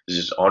 This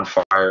is on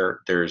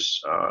fire.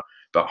 There's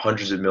about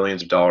hundreds of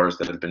millions of dollars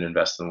that have been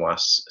invested in the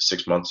last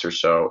 6 months or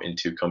so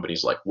into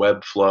companies like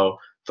Webflow,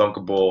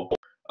 Thunkable.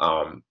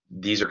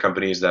 These are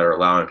companies that are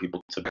allowing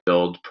people to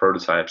build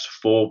prototypes,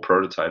 full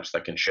prototypes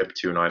that can ship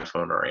to an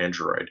iPhone or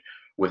Android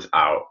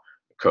without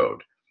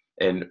code.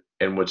 And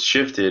what's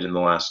shifted in the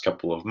last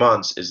couple of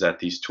months is that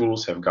these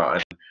tools have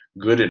gotten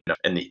good enough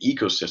and the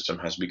ecosystem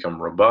has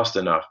become robust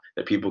enough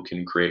that people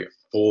can create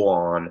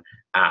full-on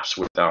apps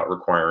without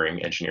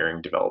requiring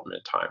engineering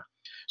development time.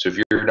 So if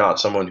you're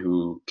not someone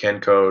who can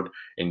code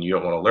and you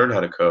don't want to learn how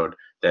to code,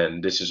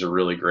 then this is a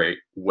really great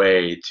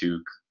way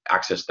to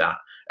access that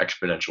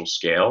exponential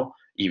scale,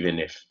 even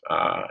if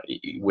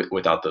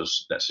without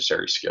those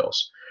necessary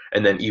skills.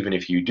 And then even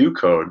if you do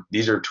code,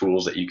 these are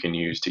tools that you can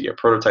use to get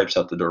prototypes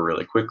out the door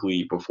really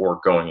quickly before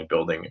going and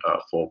building a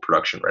full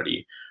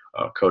production-ready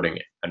coding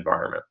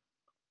environment.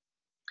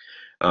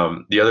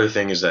 The other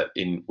thing is that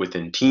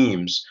within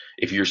teams,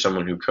 if you're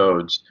someone who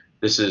codes,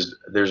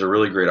 there's a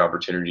really great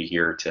opportunity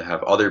here to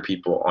have other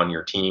people on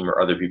your team or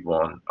other people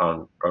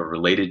on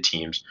related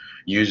teams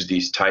use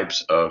these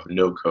types of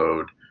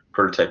no-code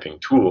prototyping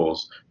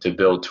tools to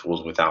build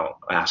tools without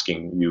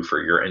asking you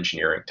for your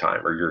engineering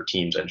time or your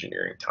team's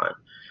engineering time.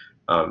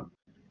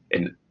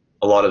 And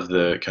a lot of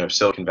the kind of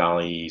Silicon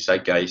Valley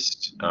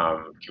zeitgeist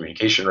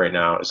communication right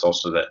now is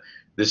also that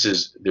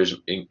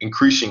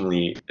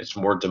increasingly, it's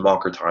more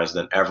democratized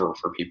than ever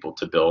for people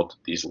to build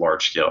these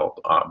large-scale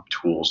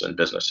tools and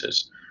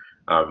businesses.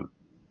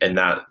 And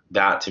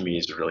that to me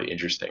is really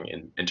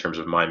interesting in terms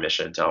of my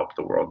mission to help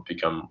the world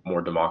become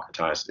more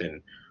democratized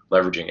in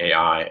leveraging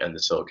AI and the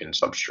silicon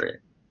substrate.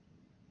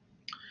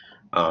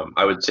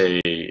 I would say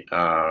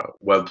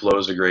Webflow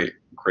is a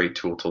great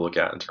tool to look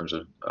at in terms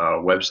of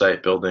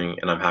website building,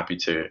 and I'm happy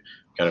to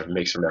kind of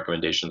make some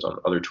recommendations on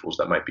other tools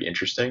that might be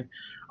interesting.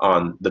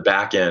 On the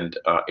back end,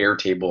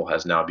 Airtable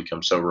has now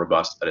become so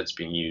robust that it's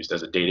being used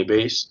as a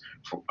database,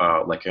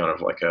 like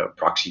a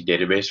proxy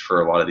database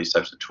for a lot of these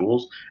types of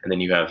tools. And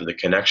then you have the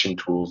connection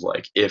tools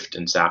like IFT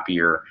and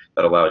Zapier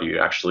that allow you to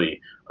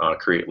actually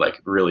create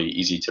like really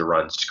easy to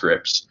run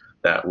scripts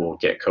that will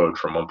get code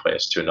from one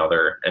place to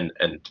another and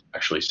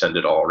actually send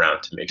it all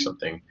around to make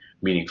something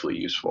meaningfully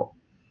useful.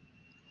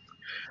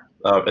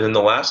 And then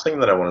the last thing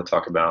that I want to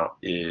talk about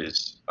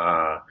is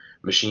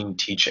machine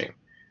teaching.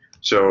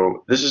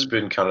 So this has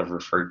been kind of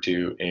referred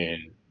to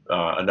in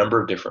a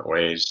number of different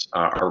ways.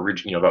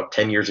 About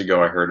 10 years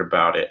ago, I heard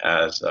about it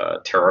as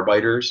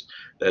terabyters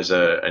as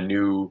a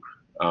new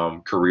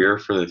career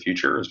for the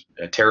future.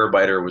 A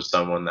terabyter was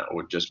someone that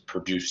would just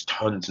produce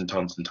tons and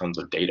tons and tons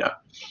of data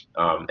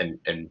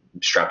and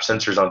strap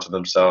sensors onto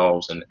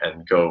themselves and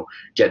go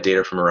get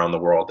data from around the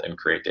world and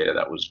create data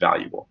that was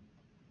valuable.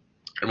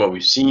 And what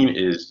we've seen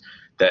is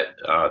that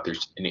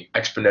there's an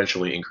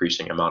exponentially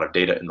increasing amount of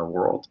data in the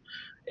world.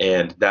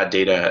 And that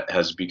data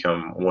has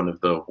become one of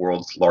the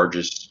world's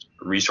largest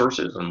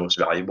resources and most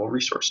valuable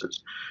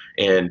resources.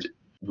 And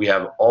we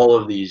have all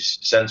of these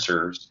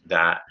sensors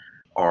that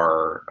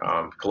are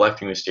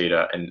collecting this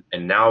data. And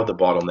now the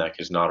bottleneck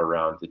is not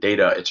around the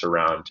data, it's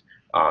around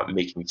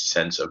making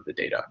sense of the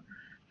data.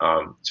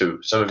 So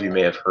some of you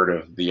may have heard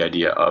of the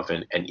idea of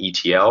an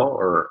ETL,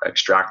 or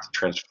extract,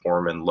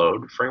 transform, and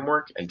load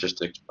framework. And just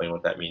to explain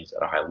what that means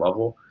at a high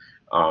level,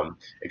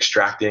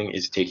 extracting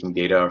is taking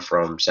data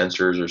from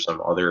sensors or some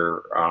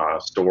other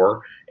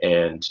store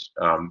and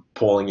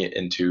pulling it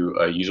into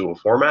a usable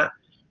format.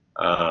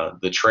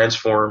 The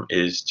transform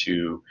is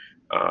to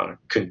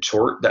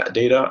contort that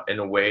data in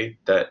a way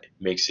that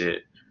makes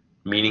it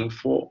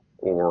meaningful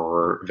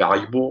or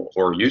valuable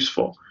or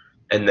useful.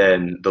 And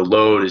then the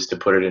load is to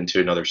put it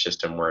into another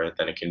system where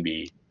then it can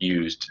be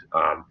used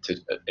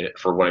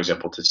for one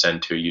example, to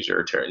send to a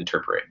user to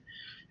interpret.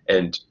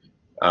 And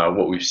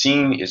what we've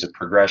seen is a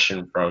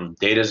progression from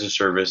data as a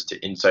service to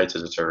insights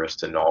as a service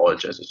to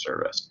knowledge as a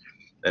service.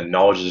 And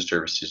knowledge as a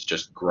service is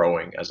just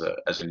growing as a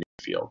new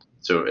field.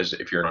 So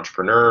if you're an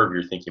entrepreneur, if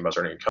you're thinking about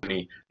starting a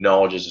company,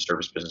 knowledge as a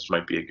service business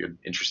might be a good,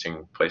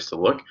 interesting place to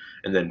look.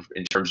 And then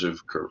in terms of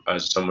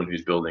as someone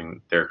who's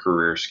building their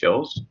career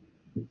skills,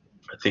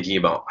 thinking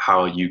about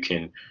how you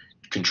can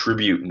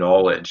contribute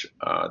knowledge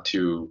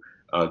to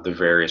the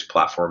various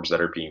platforms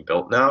that are being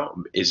built now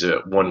is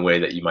one way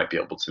that you might be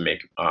able to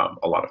make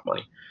a lot of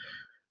money.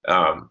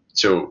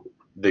 So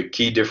the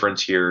key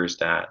difference here is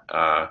that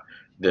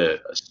the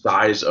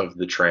size of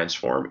the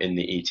transform in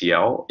the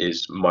ETL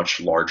is much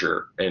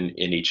larger in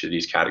each of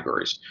these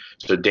categories.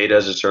 So data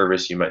as a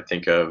service, you might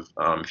think of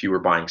if you were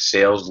buying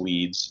sales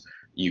leads,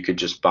 you could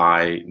just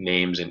buy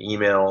names and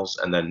emails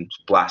and then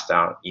blast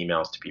out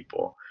emails to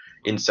people.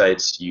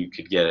 insights. You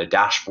could get a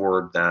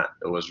dashboard that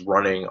was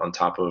running on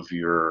top of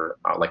your,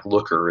 like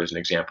Looker as an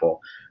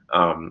example,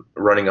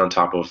 running on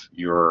top of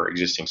your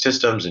existing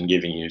systems and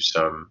giving you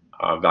some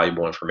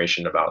valuable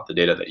information about the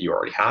data that you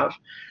already have.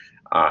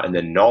 And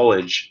then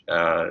knowledge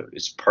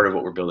is part of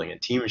what we're building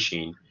at Team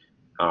Machine.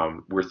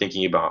 We're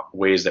thinking about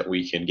ways that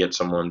we can get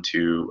someone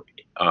to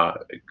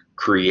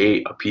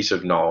create a piece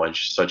of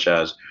knowledge, such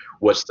as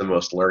what's the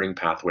most learning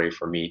pathway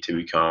for me to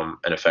become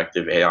an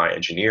effective AI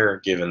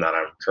engineer, given that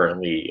I'm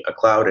currently a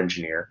cloud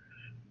engineer,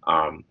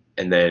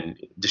 and then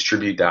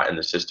distribute that in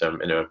the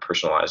system in a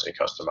personalized and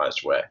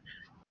customized way.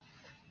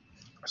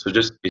 So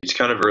it's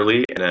kind of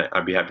early, and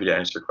I'd be happy to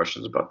answer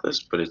questions about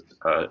this, but it's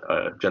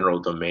a general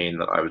domain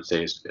that I would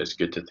say is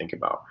good to think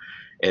about.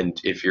 And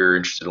if you're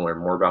interested to learn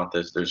more about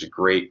this, there's a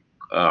great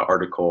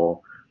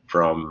article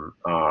from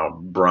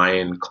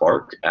Brian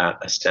Clark at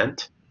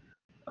Ascent,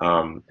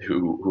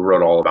 who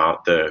wrote all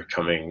about the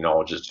coming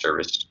knowledge as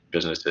service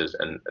businesses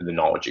and the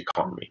knowledge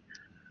economy.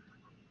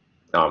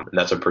 And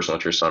that's a personal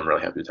interest, so I'm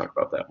really happy to talk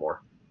about that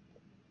more.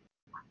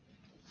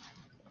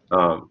 Do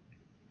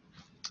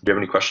you have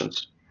any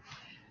questions?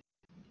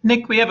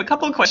 Nick, we have a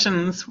couple of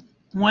questions.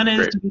 One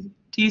is, Great.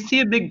 do you see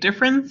a big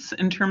difference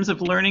in terms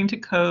of learning to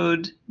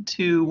code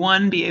to,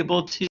 one, be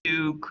able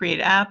to create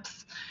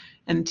apps,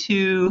 and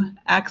two,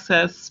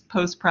 access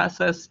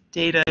post-process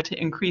data to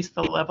increase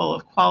the level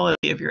of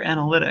quality of your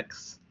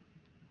analytics?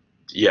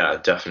 Yeah,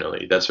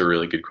 definitely. That's a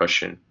really good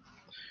question.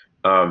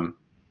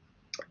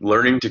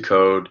 Learning to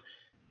code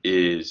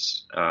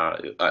is,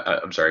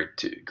 I'm sorry,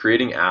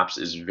 creating apps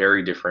is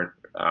very different.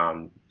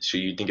 So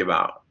you think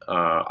about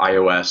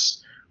iOS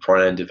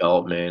front-end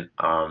development,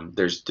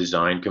 there's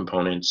design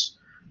components.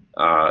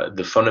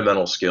 The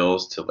fundamental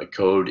skills to like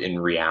code in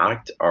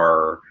React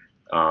are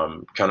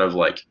kind of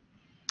like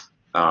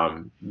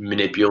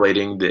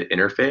manipulating the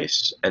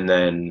interface, and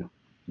then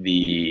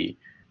the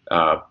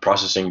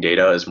processing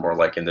data is more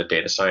like in the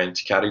data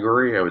science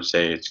category. I would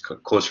say it's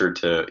closer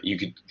to, you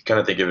could kind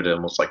of think of it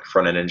almost like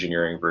front-end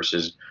engineering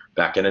versus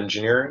back-end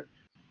engineering.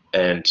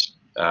 And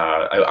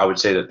I would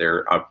say that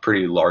they're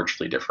pretty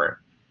largely different.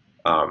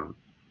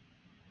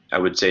 I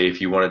would say if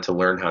you wanted to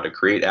learn how to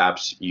create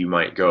apps, you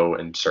might go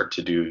and start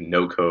to do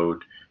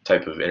no-code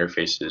type of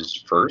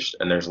interfaces first.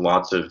 And there's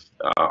lots of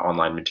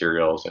online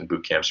materials and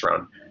boot camps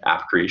around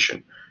app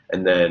creation.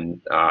 And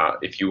then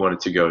if you wanted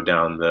to go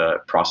down the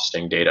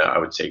processing data, I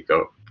would say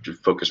go to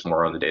focus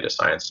more on the data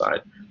science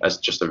side. That's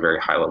just a very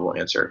high-level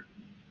answer.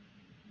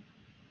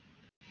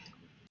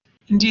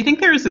 And do you think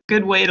there is a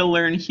good way to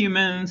learn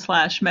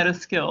human/meta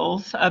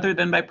skills other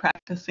than by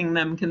practicing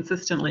them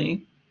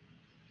consistently?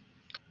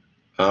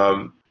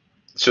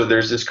 So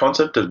there's this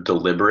concept of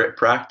deliberate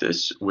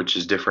practice, which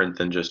is different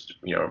than just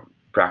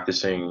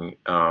practicing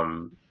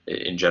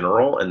in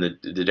general. And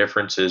the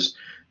difference is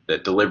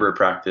that deliberate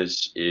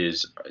practice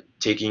is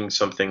taking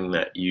something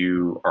that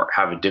you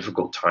have a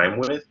difficult time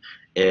with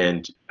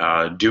and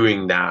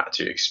doing that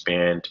to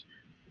expand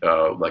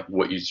like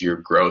what is your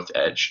growth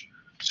edge.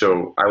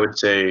 So I would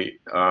say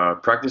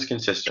practice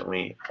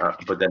consistently,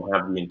 but then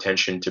have the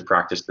intention to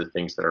practice the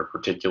things that are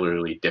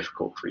particularly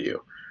difficult for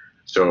you.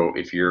 So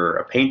if you're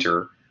a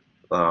painter,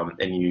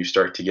 and you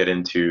start to get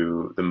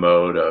into the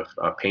mode of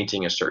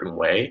painting a certain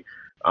way,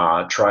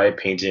 try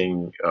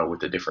painting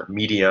with a different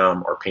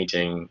medium, or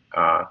painting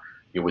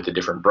with a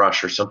different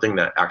brush, or something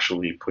that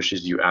actually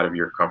pushes you out of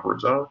your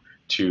comfort zone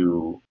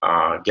to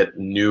get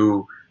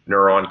new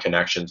neuron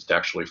connections to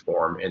actually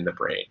form in the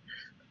brain.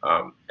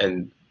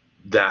 And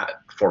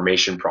that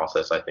formation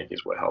process, I think,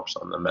 is what helps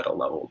on the meta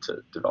level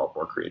to develop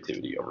more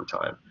creativity over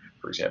time,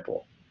 for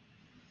example.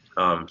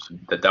 So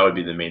that would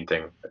be the main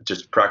thing.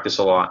 Just practice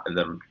a lot, and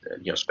then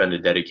spend a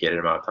dedicated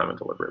amount of time in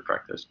deliberate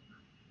practice.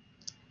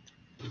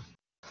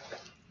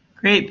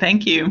 Great,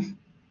 thank you.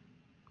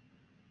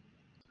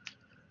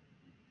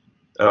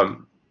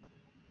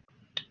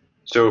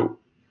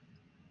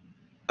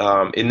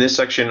 In this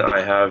section,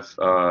 I have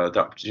the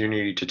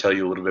opportunity to tell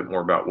you a little bit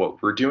more about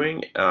what we're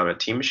doing at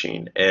Team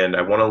Machine, and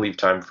I want to leave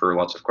time for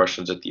lots of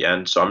questions at the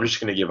end. So I'm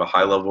just going to give a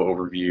high-level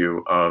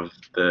overview of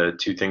the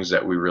two things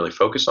that we really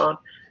focus on.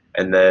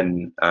 And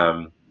then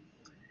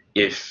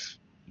if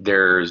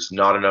there's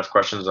not enough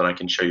questions, then I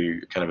can show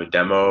you kind of a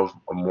demo of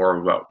more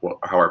about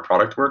how our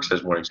product works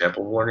as one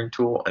example of a learning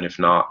tool. And if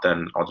not,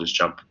 then I'll just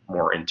jump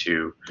more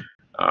into,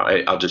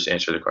 I'll just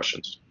answer the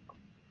questions.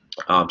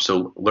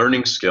 So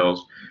learning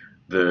skills,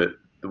 the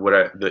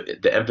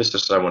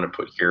emphasis I want to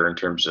put here in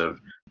terms of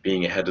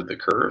being ahead of the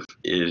curve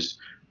is,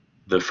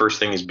 the first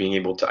thing is being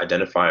able to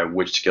identify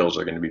which skills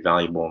are going to be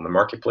valuable in the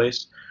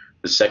marketplace.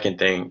 The second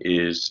thing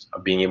is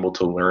being able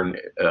to learn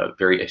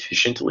very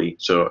efficiently.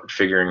 So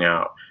figuring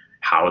out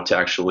how to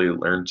actually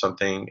learn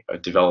something,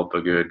 develop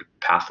a good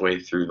pathway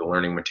through the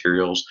learning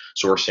materials,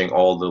 sourcing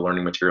all the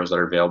learning materials that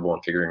are available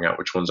and figuring out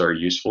which ones are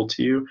useful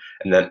to you,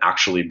 and then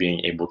actually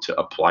being able to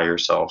apply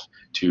yourself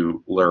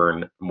to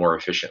learn more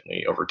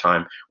efficiently over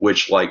time,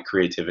 which, like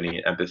creativity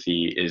and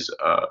empathy, is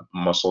a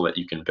muscle that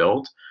you can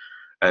build.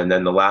 And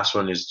then the last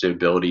one is the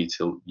ability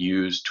to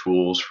use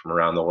tools from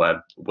around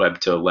the web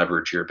to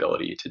leverage your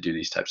ability to do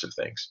these types of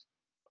things.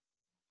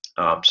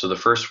 So the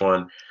first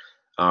one,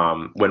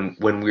 when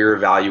we're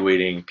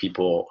evaluating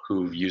people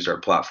who've used our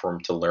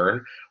platform to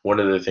learn, one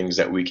of the things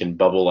that we can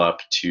bubble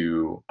up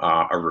to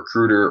a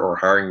recruiter or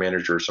hiring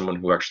manager, or someone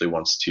who actually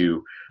wants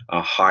to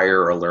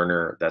hire a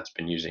learner that's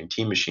been using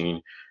Team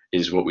Machine,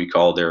 is what we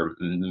call their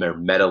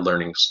meta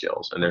learning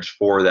skills. And there's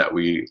 4 that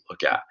we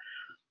look at.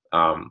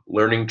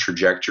 Learning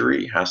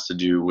trajectory has to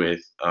do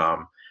with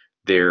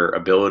their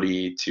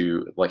ability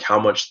to, like, how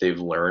much they've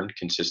learned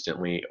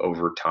consistently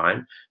over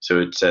time. So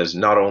it says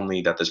not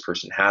only that this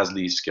person has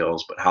these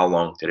skills, but how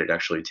long did it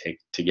actually take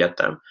to get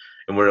them.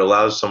 And what it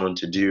allows someone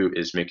to do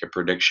is make a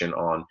prediction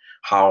on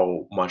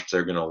how much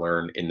they're going to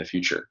learn in the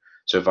future.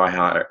 So if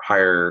I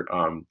hire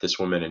this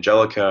woman,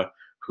 Angelica,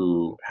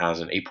 who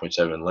has an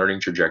 8.7 learning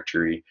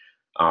trajectory,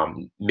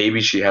 maybe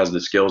she has the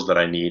skills that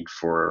I need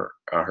for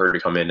her to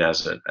come in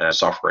as a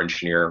software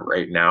engineer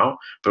right now.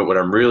 But what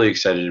I'm really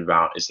excited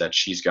about is that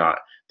she's got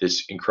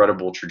this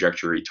incredible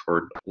trajectory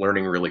toward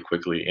learning really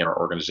quickly in our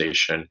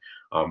organization,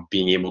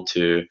 being able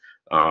to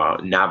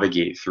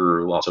navigate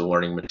through lots of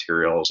learning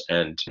materials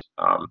and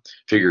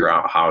figure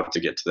out how to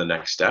get to the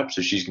next step.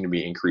 So she's going to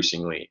be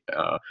increasingly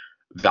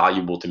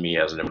valuable to me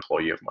as an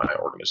employee of my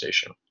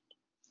organization.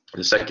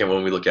 The second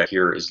one we look at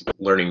here is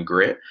learning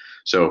grit.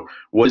 So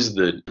what is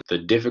the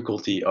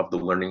difficulty of the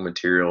learning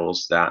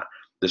materials that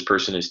this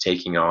person is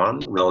taking on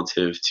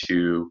relative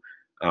to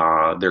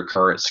their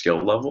current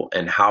skill level,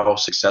 and how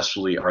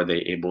successfully are they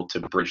able to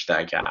bridge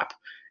that gap?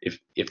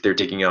 If they're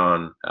taking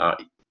on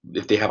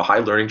if they have a high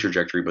learning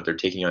trajectory, but they're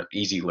taking on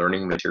easy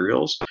learning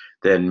materials,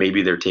 then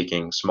maybe they're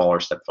taking smaller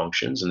step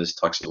functions, and this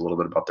talks a little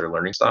bit about their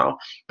learning style.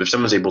 But if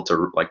someone's able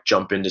to, like,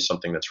 jump into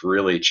something that's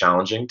really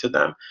challenging to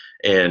them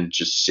and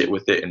just sit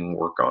with it and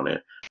work on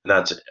it,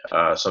 that's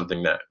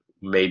something that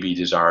may be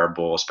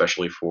desirable,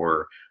 especially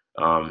for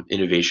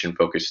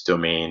innovation-focused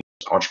domains,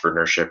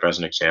 entrepreneurship as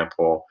an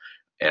example,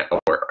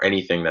 or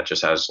anything that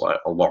just has, like,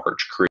 a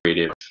large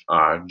creative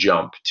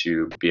jump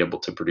to be able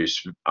to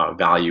produce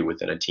value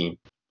within a team.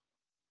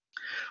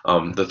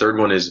 The third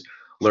one is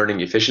learning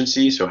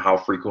efficiency. So how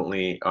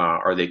frequently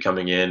are they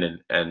coming in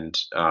and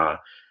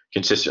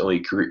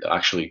consistently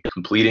actually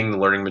completing the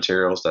learning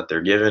materials that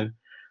they're given?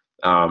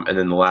 And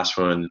then the last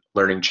one,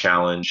 learning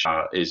challenge,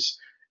 is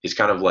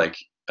kind of like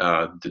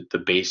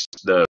the base,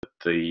 the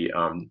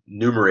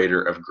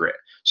numerator of grit.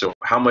 So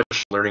how much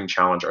learning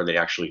challenge are they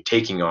actually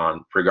taking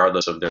on,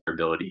 regardless of their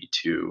ability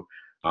to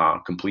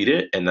complete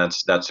it? And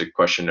that's a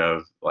question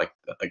of like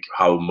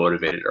how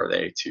motivated are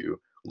they to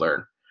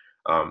learn?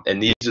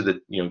 And these are the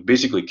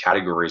basically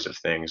categories of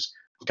things.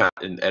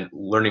 And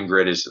learning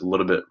grit is a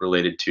little bit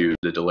related to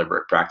the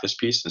deliberate practice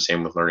piece, and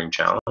same with learning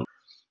challenge.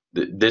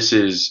 This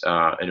is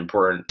an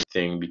important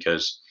thing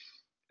because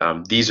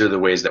these are the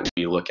ways that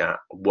we look at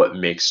what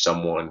makes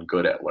someone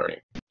good at learning.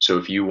 So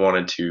if you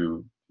wanted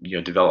to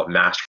develop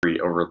mastery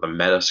over the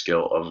meta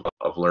skill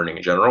of learning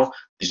in general,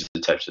 these are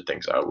the types of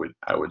things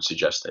I would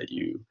suggest that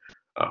you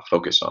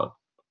focus on.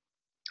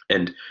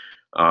 And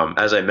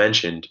as I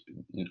mentioned,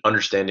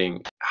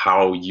 understanding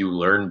how you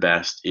learn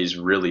best is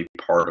really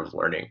part of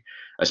learning,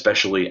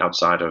 especially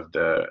outside of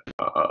the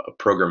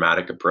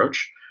programmatic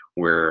approach,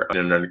 where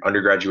in an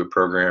undergraduate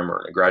program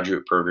or a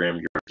graduate program,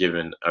 you're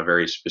given a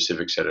very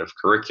specific set of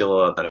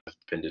curricula that have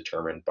been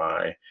determined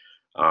by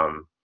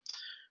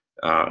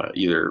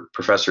either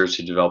professors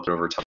who developed it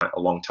over time, a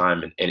long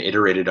time, and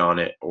iterated on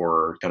it,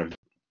 or kind of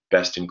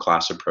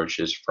best-in-class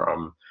approaches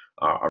from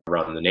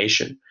around the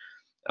nation.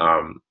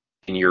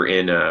 And you're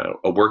in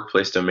a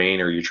workplace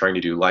domain, or you're trying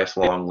to do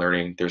lifelong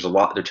learning, there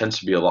tends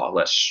to be a lot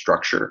less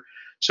structure.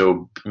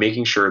 So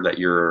making sure that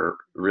you're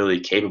really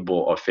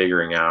capable of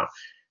figuring out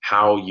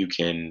how you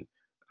can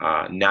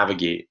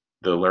navigate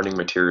the learning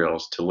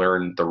materials to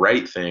learn the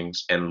right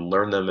things and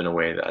learn them in a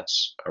way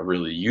that's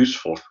really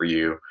useful for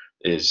you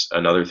is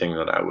another thing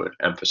that I would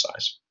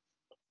emphasize.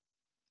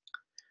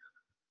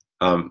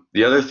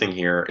 The other thing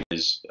here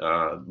is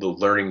the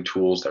learning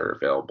tools that are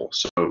available.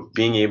 So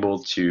being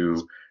able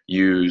to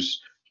use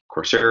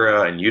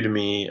Coursera and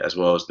Udemy, as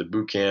well as the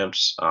boot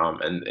camps,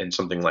 and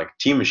something like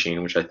Team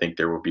Machine, which I think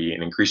there will be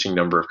an increasing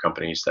number of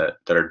companies that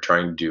are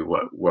trying to do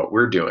what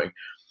we're doing,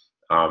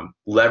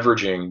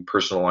 leveraging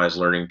personalized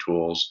learning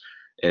tools.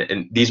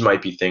 And these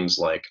might be things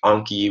like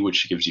Anki,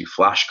 which gives you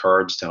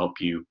flashcards to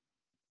help you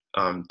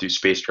do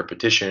spaced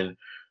repetition,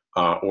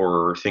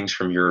 or things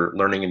from your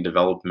learning and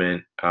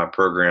development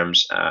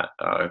programs at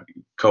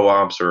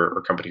co-ops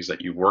or companies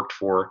that you've worked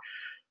for.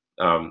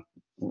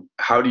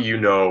 How do you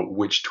know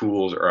which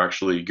tools are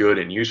actually good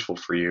and useful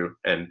for you,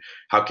 and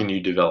how can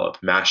you develop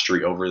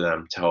mastery over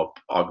them to help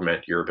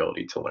augment your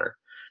ability to learn?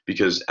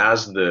 Because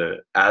as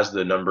the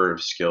number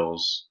of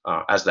skills,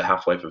 as the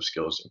half-life of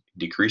skills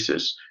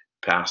decreases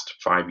past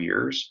 5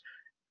 years,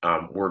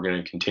 we're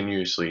going to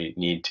continuously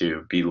need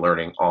to be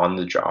learning on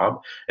the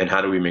job. And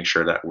how do we make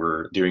sure that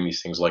we're doing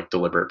these things like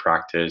deliberate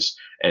practice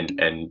and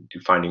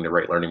finding the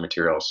right learning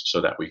materials so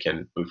that we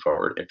can move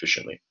forward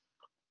efficiently?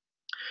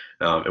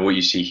 And what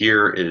you see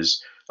here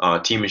is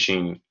Team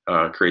Machine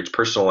creates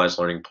personalized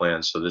learning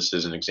plans. So this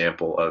is an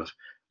example of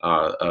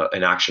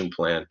an action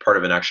plan, part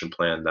of an action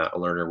plan that a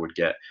learner would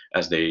get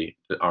as they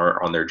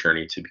are on their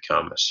journey to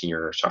become a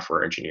senior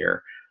software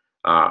engineer.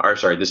 Or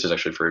sorry, this is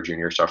actually for a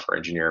junior software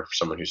engineer, for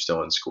someone who's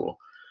still in school.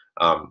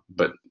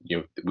 But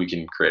we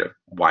can create a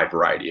wide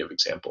variety of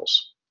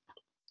examples.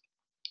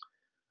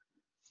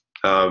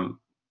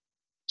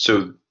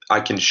 So I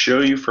can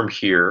show you from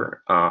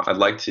here. I'd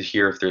like to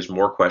hear if there's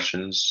more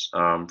questions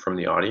from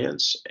the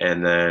audience,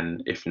 and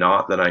then if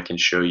not, then I can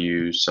show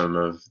you some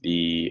of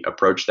the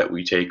approach that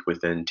we take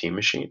within Team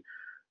Machine.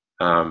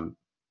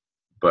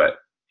 But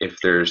if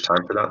there's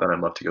time for that, then I'd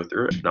love to go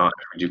through it. If not,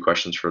 if we do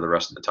questions for the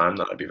rest of the time,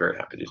 then I'd be very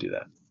happy to do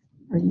that.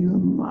 Are you a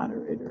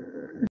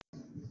moderator?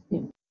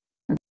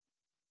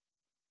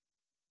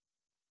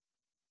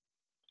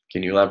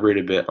 Can you elaborate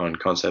a bit on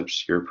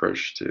concepts, your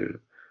approach to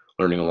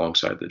learning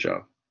alongside the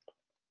job?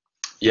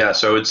 Yeah,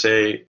 so I would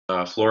say,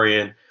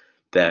 Florian,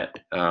 that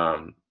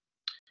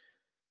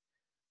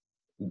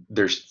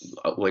there's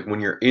like when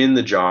you're in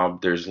the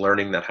job, there's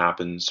learning that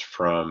happens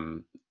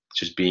from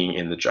just being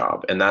in the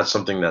job, and that's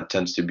something that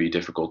tends to be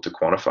difficult to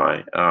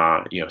quantify.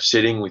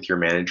 Sitting with your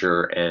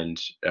manager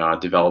and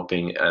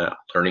developing a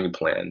learning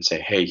plan, say,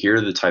 hey, here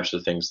are the types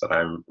of things that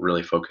I'm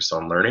really focused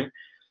on learning.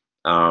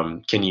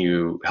 Can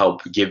you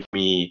help give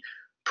me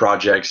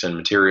projects and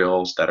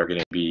materials that are going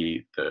to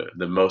be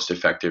the most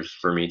effective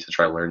for me to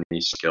try to learn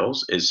these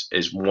skills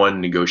is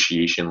one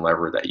negotiation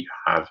lever that you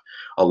have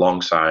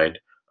alongside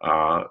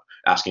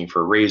asking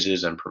for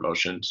raises and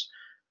promotions.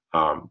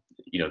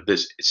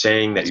 This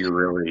saying that you're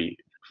really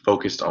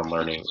focused on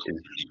learning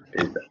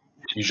is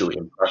usually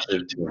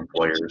impressive to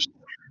employers,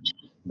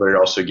 but it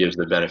also gives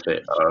the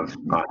benefit of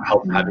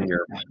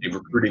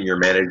recruiting your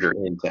manager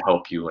in to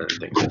help you learn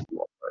things that you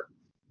want to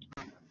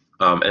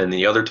learn. And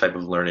the other type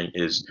of learning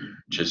is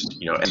just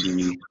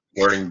MD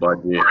learning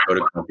budget, go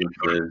to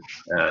conferences,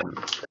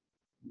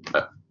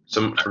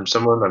 and from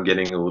someone I'm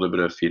getting a little bit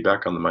of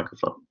feedback on the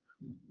microphone.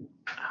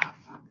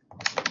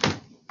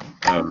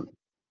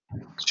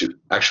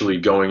 Actually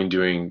going and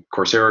doing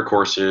Coursera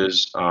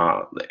courses,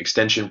 the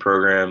extension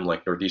program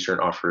like Northeastern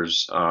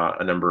offers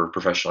a number of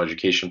professional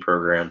education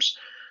programs,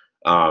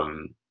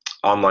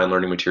 online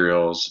learning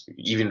materials,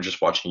 even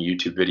just watching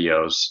YouTube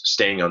videos,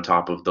 staying on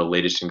top of the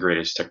latest and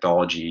greatest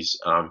technologies.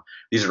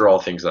 These are all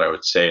things that I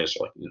would say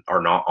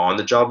are not on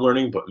the job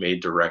learning, but may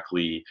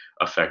directly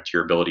affect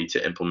your ability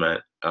to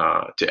implement,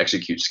 to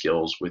execute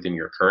skills within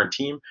your current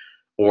team,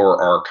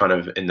 or are kind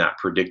of in that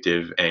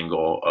predictive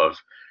angle of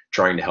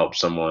trying to help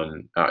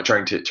someone,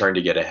 trying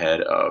to get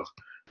ahead of.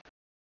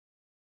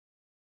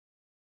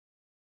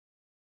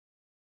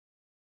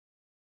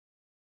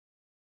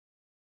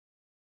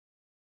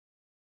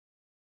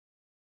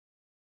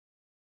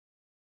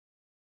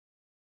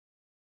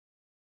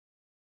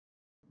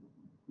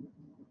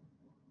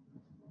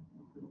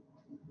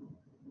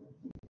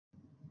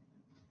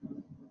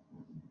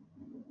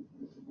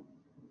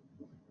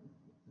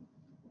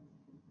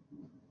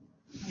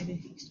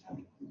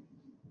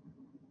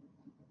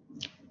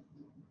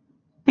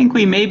 I think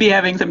we may be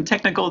having some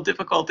technical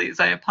difficulties.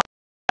 I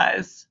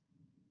apologize.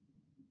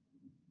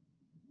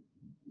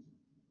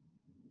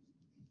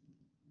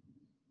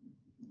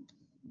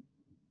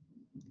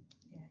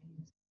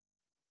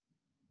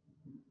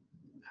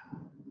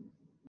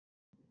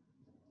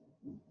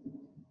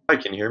 Hi,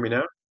 can you hear me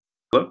now?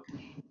 Hello?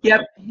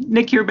 Yep,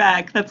 Nick, you're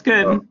back. That's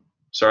good. Oh,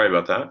 sorry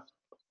about that.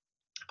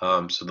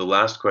 So the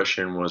last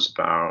question was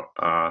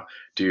about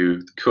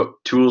do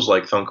tools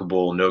like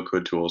Thunkable,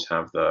 no-code tools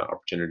have the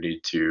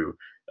opportunity to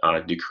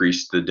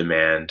decrease the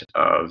demand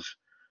of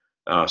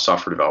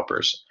software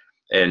developers?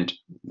 And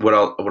what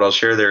I'll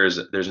share there is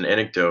there's an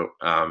anecdote.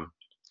 I'm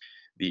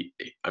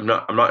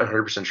not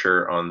 100%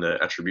 sure on the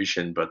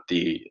attribution, but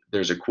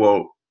there's a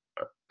quote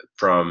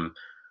from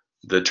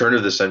the turn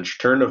of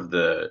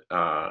the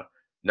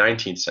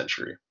 19th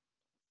century.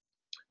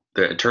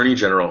 The Attorney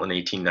General in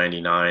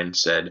 1899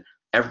 said,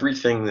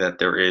 everything that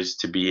there is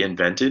to be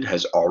invented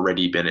has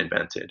already been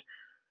invented.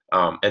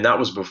 And that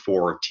was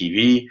before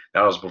TV,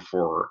 that was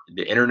before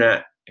the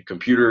internet and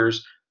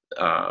computers,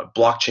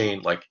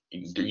 blockchain. Like,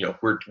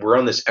 we're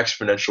on this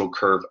exponential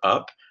curve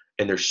up,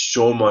 and there's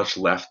so much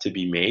left to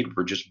be made.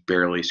 We're just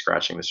barely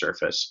scratching the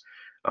surface.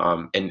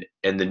 And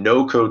the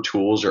no-code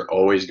tools are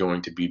always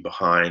going to be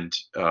behind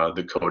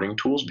the coding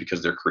tools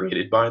because they're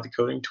created by the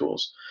coding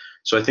tools.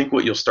 So I think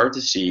what you'll start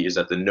to see is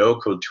that the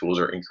no-code tools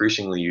are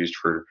increasingly used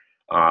for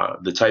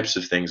the types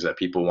of things that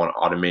people want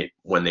to automate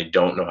when they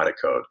don't know how to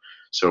code.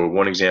 So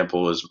one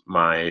example is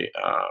my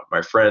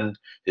friend,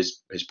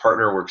 his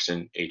partner works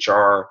in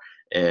HR,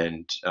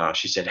 and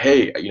she said,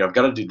 hey, I've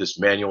got to do this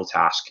manual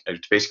task.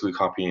 It's basically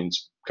copy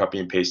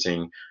and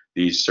pasting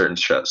these certain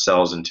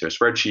cells into a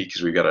spreadsheet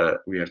because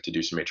we have to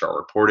do some HR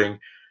reporting.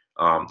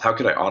 How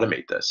could I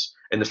automate this?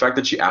 And the fact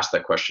that she asked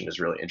that question is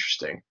really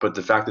interesting. But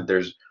the fact that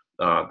there's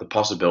the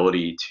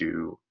possibility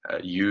to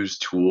use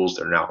tools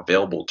that are now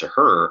available to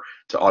her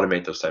to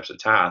automate those types of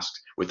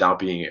tasks without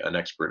being an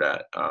expert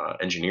at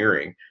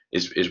engineering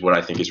is what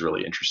I think is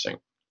really interesting.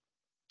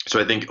 So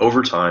I think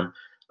over time,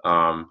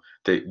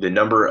 the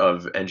number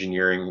of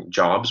engineering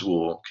jobs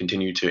will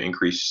continue to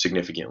increase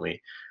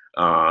significantly.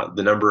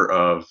 The number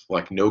of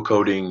like no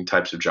coding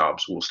types of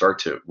jobs will start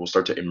to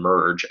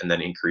emerge and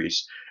then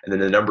increase, and then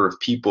the number of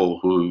people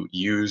who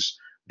use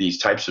these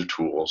types of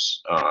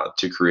tools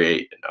to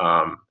create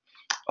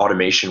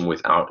automation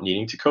without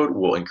needing to code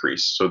will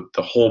increase. So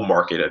the whole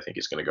market, I think,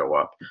 is going to go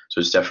up. So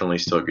it's definitely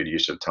still a good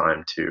use of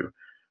time to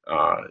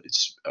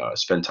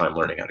spend time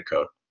learning how to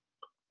code.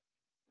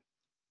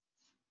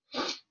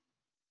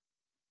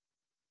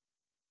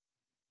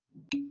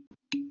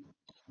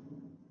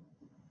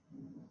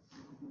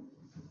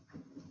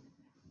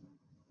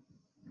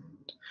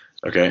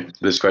 Okay,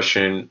 this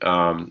question,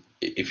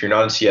 if you're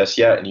not in CS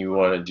yet and you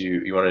want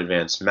to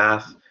advance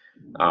math,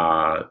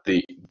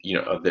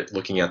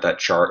 looking at that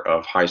chart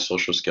of high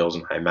social skills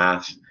and high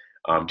math,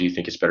 do you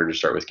think it's better to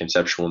start with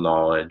conceptual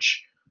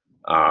knowledge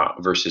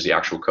versus the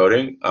actual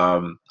coding?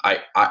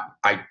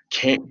 I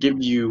can't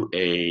give you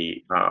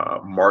a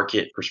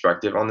market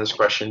perspective on this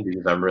question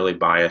because I'm really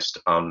biased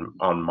on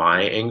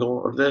my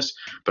angle of this,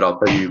 but I'll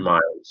tell you my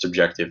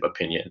subjective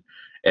opinion.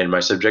 And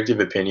my subjective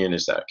opinion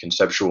is that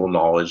conceptual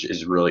knowledge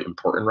is really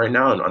important right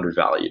now and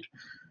undervalued.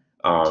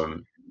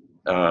 Um,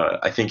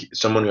 I think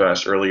someone who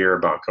asked earlier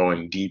about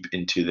going deep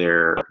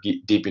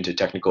into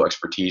technical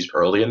expertise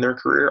early in their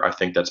career, I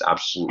think that's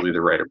absolutely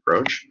the right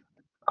approach.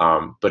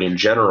 But in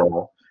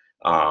general,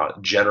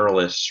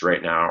 generalists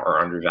right now are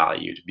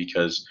undervalued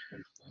because,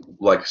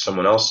 like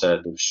someone else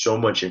said, there's so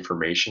much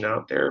information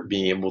out there.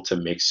 Being able to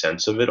make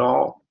sense of it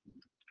all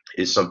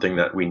is something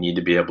that we need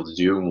to be able to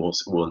do, and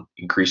we'll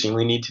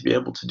increasingly need to be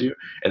able to do.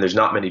 And there's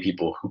not many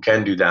people who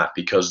can do that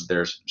because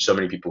there's so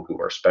many people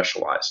who are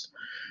specialized.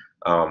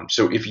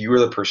 So if you are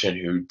the person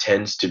who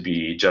tends to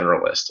be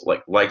generalist,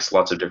 like likes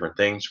lots of different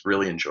things,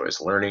 really enjoys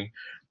learning,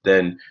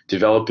 then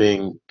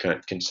developing kind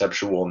of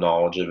conceptual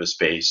knowledge of a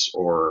space,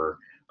 or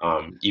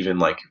even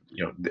like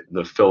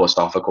the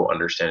philosophical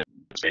understanding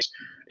of space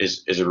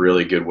is a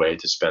really good way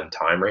to spend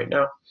time right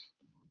now.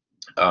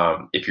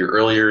 If you're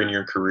earlier in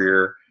your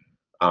career,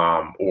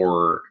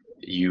 or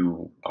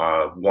you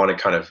want to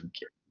kind of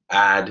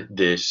add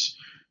this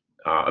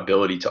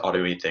ability to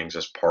automate things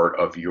as part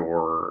of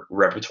your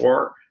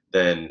repertoire,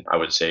 then I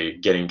would say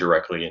getting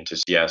directly into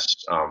CS,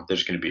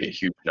 there's going to be a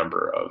huge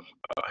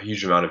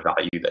amount of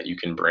value that you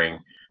can bring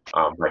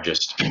by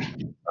just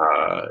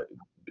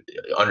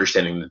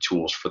understanding the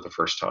tools for the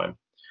first time.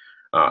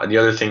 And the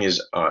other thing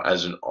is,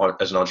 as an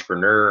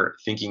entrepreneur,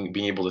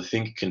 being able to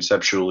think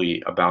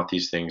conceptually about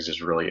these things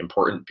is really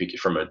important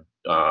from a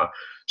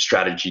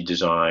strategy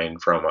design,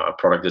 from a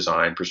product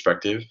design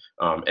perspective,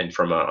 and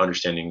from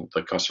understanding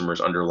the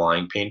customer's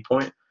underlying pain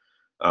point.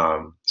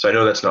 So I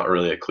know that's not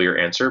really a clear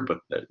answer, but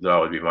that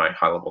would be my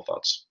high-level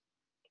thoughts.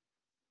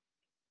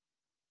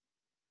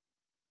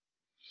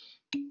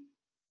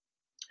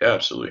 Yeah,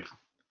 absolutely.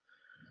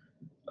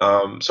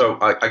 So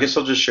I guess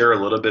I'll just share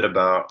a little bit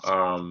about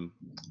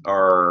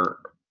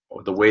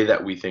the way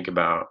that we think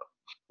about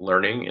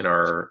learning in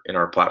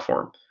our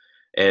platform,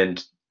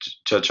 and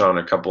touch on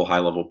a couple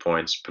high-level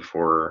points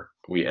before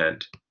we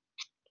end.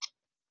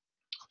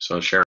 So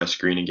I'll share my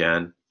screen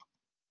again.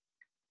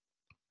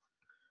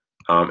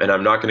 And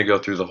I'm not going to go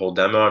through the whole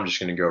demo. I'm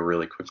just going to go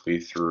really quickly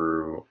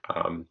through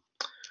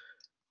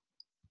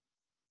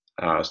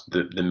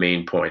the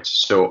main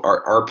points. So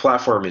our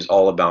platform is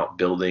all about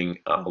building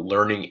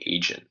learning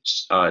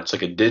agents. It's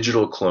like a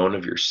digital clone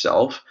of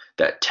yourself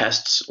that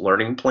tests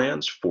learning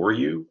plans for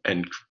you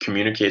and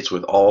communicates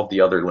with all of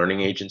the other learning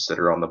agents that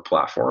are on the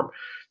platform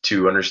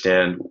to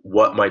understand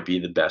what might be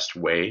the best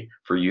way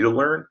for you to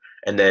learn.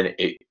 And then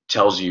it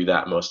tells you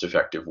that most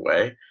effective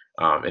way,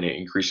 and it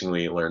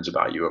increasingly learns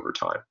about you over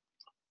time.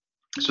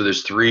 So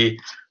there's three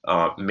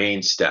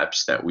main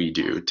steps that we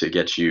do to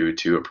get you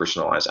to a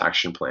personalized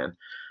action plan.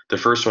 The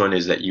first one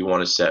is that you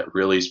want to set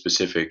really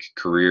specific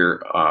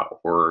career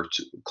or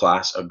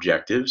class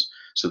objectives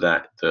so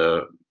that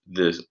the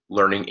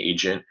learning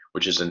agent,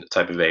 which is a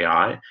type of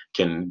AI,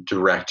 can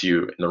direct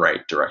you in the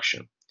right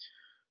direction.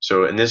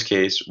 So in this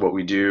case, what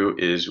we do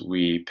is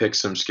we pick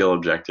some skill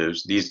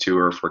objectives. These two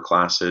are for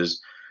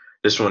classes.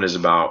 This one is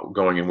about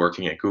going and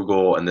working at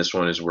Google, and this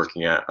one is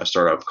working at a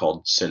startup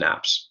called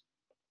Synapse.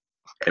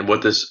 And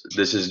what this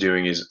is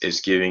doing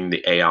is giving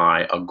the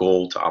AI a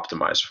goal to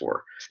optimize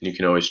for. And you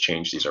can always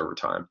change these over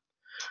time.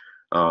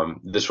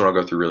 This one I'll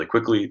go through really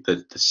quickly.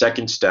 The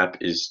second step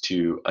is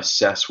to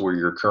assess where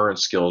your current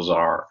skills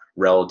are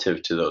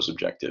relative to those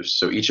objectives.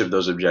 So each of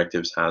those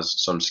objectives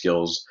has some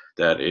skills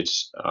that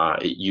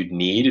you'd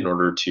need in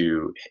order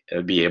to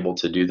be able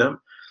to do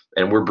them.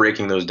 And we're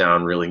breaking those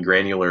down really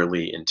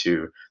granularly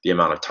into the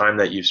amount of time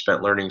that you've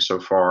spent learning so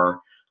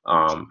far,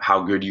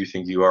 how good you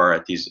think you are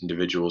at these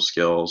individual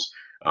skills.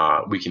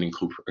 We can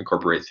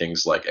incorporate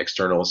things like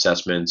external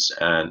assessments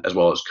and as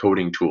well as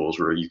coding tools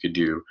where you could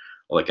do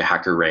like a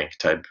HackerRank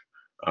type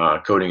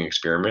coding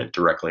experiment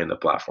directly in the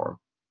platform.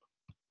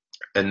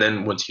 And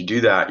then once you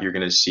do that, you're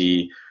going to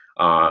see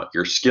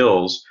your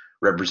skills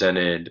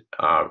represented,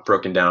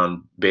 broken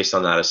down based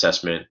on that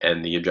assessment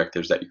and the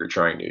objectives that you're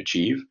trying to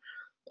achieve.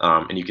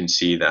 And you can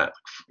see that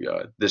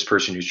this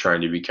person who's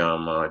trying to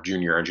become a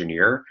junior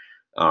engineer,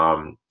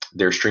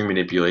 their string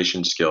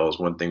manipulation skills,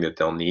 one thing that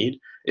they'll need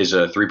is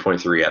a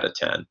 3.3 out of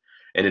 10.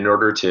 And in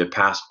order to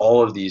pass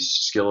all of these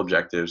skill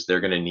objectives, they're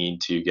going to need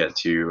to get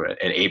to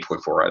an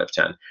 8.4 out of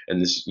 10.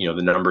 And this,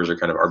 the numbers are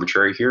kind of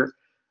arbitrary here.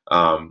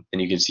 And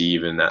you can see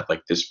even that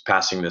like this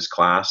passing this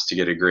class to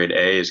get a grade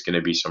A is going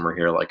to be somewhere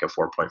here like a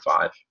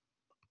 4.5.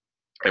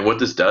 And what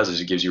this does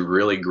is it gives you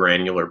really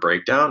granular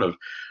breakdown of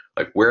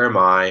like where am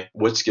I,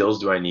 what skills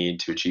do I need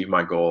to achieve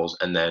my goals,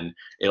 and then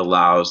it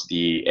allows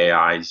the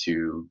AI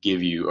to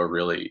give you a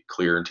really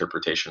clear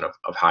interpretation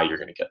of how you're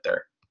going to get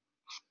there.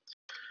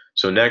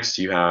 So next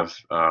you have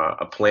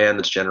a plan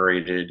that's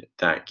generated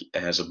that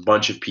has a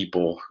bunch of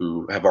people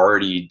who have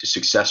already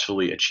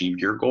successfully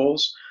achieved your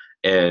goals,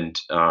 and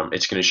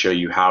it's going to show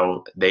you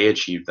how they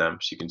achieved them.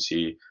 So you can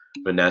see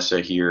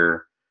Vanessa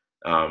here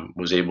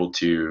was able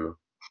to,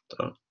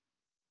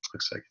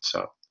 looks like it's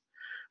up.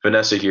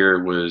 Vanessa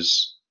here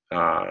was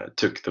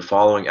took the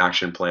following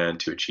action plan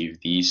to achieve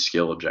these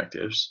skill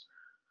objectives.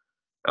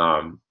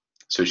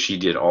 So she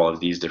did all of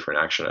these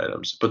different action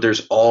items, but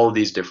there's all of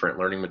these different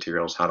learning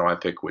materials. How do I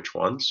pick which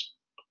ones?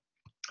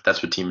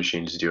 That's what Team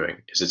Machine is doing,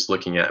 is it's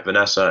looking at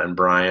Vanessa and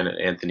Brian and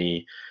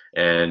Anthony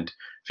and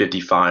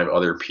 55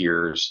 other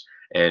peers,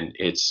 and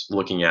it's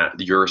looking at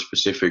your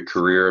specific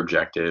career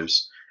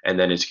objectives, and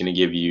then it's going to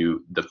give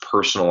you the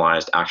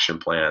personalized action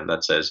plan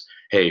that says,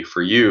 hey,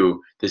 for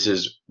you, this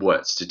is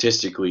what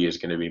statistically is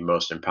going to be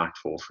most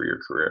impactful for your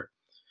career.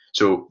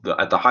 So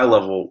at the high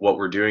level, what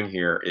we're doing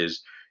here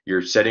is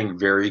you're setting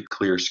very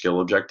clear skill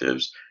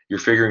objectives. You're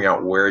figuring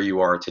out where you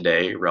are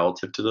today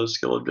relative to those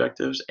skill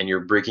objectives, and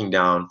you're breaking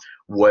down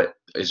what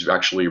is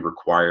actually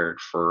required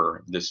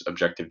for this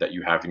objective that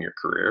you have in your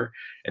career.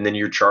 And then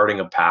you're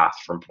charting a path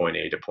from point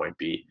A to point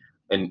B.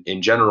 And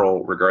in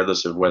general,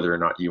 regardless of whether or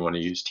not you want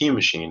to use Team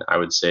Machine, I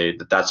would say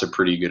that that's a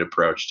pretty good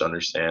approach to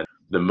understand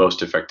the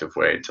most effective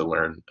way to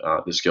learn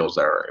the skills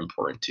that are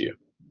important to you.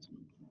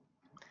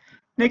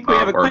 Nick, we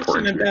have a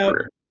question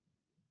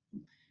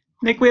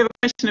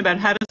about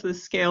how does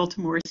this scale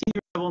to more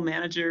senior level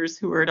managers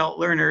who are adult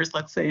learners,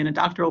 let's say in a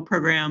doctoral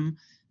program.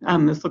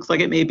 This looks like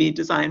it may be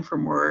designed for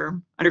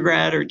more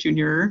undergrad or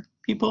junior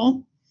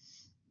people.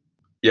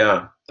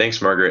 Yeah,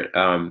 thanks, Margaret.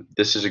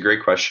 This is a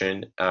great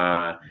question.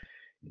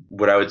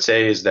 What I would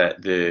say is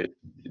that the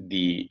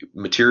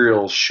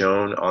material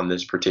shown on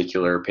this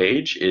particular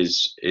page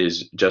is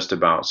just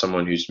about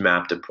someone who's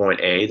mapped a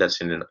point A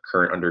that's in a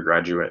current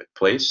undergraduate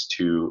place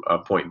to a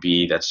point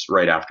B that's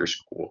right after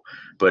school.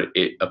 But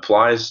it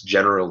applies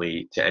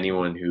generally to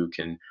anyone who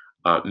can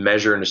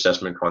measure an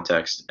assessment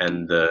context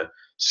and the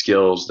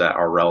skills that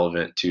are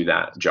relevant to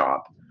that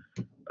job.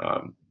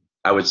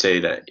 I would say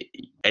that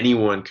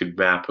anyone could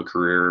map a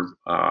career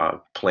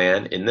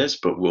plan in this,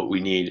 but what we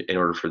need in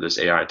order for this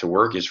AI to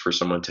work is for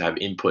someone to have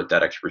input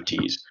that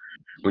expertise.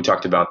 We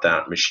talked about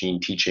that machine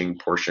teaching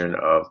portion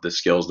of the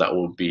skills that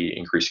will be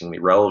increasingly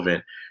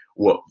relevant.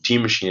 What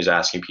Team Machine is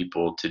asking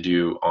people to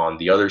do on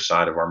the other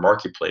side of our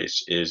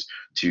marketplace is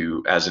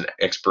to, as an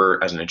expert,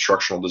 as an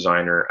instructional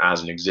designer,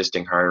 as an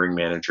existing hiring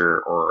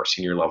manager or a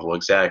senior level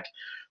exec,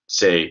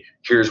 say,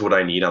 here's what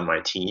I need on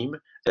my team,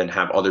 then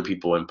have other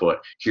people input,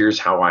 here's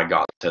how I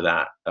got to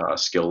that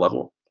skill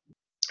level.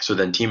 So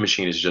then Team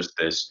Machine is just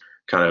this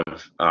kind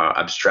of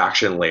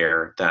abstraction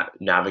layer that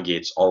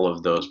navigates all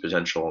of those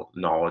potential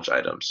knowledge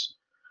items.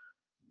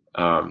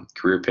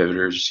 Career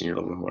pivoters, senior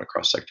level who want to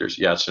cross sectors.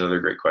 Yeah, it's another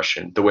great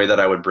question. The way that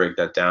I would break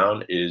that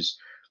down is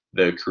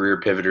the career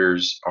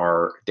pivoters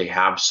they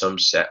have some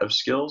set of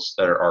skills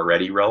that are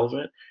already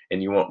relevant, and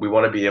we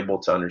want to be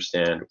able to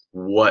understand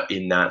what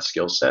in that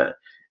skill set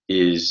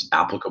is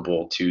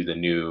applicable to the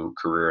new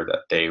career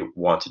that they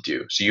want to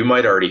do. So you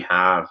might already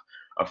have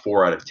a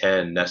 4 out of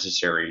 10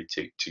 necessary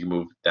to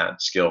move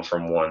that skill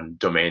from one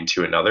domain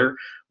to another.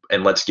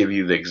 And let's give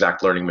you the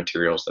exact learning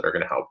materials that are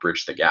going to help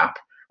bridge the gap,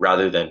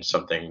 rather than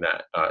something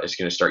that is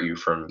going to start you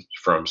from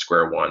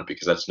square one,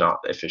 because that's not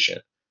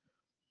efficient.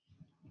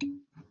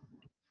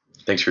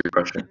 Thanks for your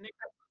question.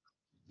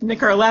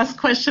 Nick, our last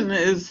question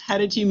is, how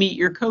did you meet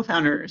your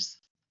co-founders?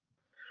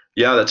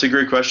 Yeah, that's a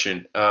great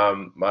question.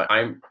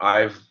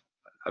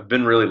 I've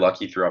been really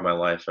lucky throughout my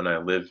life, and I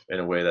live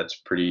in a way that's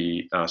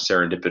pretty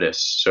serendipitous.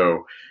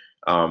 So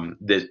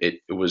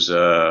it was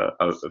a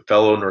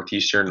fellow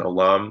Northeastern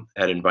alum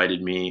had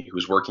invited me, who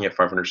was working at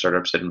 500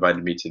 Startups, had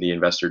invited me to the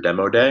investor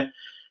demo day.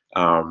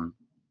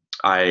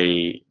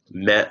 I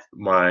met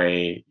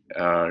my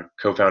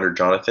co-founder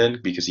Jonathan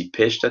because he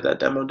pitched at that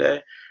demo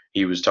day.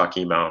 He was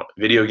talking about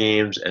video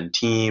games and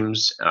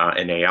teams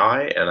and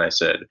AI, and I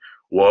said,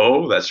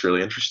 whoa, that's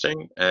really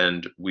interesting.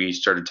 And we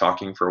started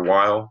talking for a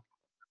while.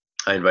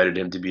 I invited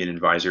him to be an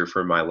advisor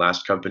for my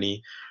last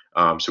company.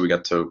 So we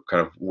got to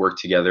kind of work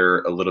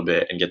together a little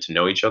bit and get to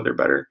know each other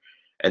better.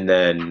 And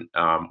then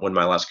when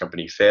my last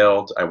company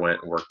failed, I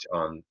went and worked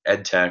on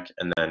ed tech,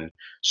 and then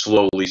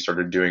slowly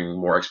started doing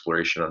more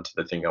exploration onto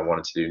the thing I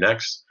wanted to do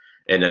next,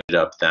 and ended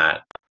up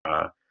that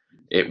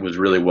it was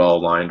really well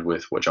aligned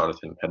with what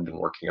Jonathan had been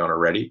working on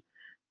already.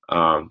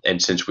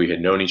 And since we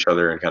had known each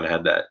other and kind of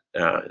had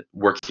that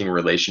working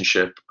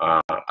relationship,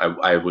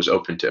 I was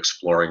open to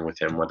exploring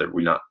with him whether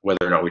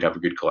or not we'd have a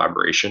good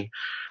collaboration.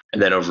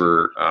 And then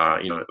over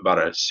about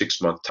a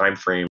 6-month time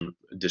frame,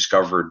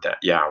 discovered that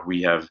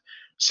we have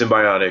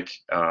symbiotic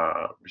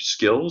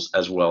skills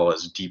as well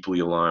as deeply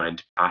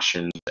aligned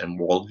passions and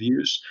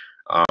worldviews,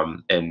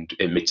 and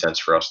it made sense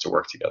for us to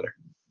work together.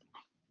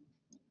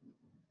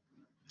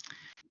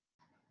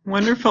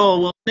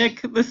 Wonderful. Well,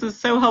 Nick, this is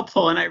so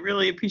helpful, and I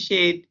really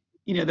appreciate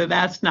the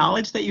vast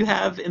knowledge that you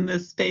have in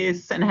this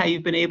space and how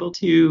you've been able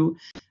to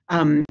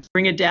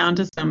bring it down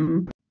to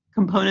some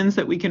components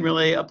that we can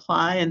really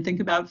apply and think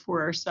about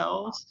for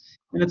ourselves.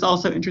 And it's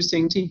also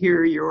interesting to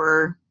hear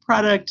your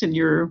product and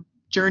your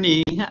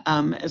journey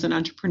as an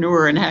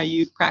entrepreneur and how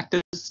you've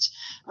practiced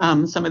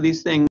some of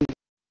these things.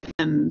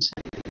 And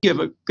you have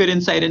a good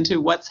insight into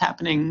what's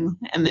happening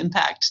and the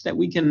impact that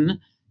we can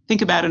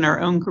think about in our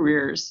own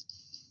careers.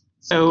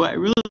 So I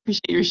really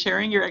appreciate your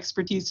sharing your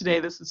expertise today.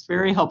 This is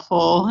very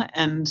helpful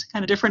and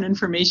kind of different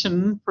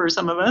information for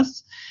some of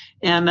us.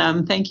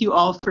 And thank you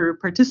all for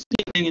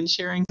participating and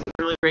sharing some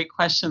really great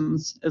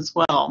questions as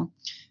well.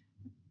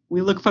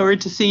 We look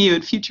forward to seeing you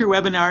at future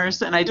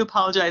webinars, and I do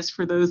apologize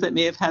for those that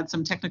may have had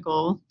some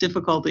technical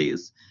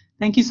difficulties.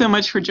 Thank you so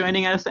much for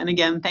joining us. And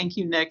again, thank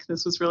you, Nick.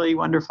 This was really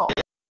wonderful.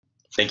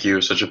 Thank you. It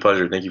was such a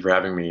pleasure. Thank you for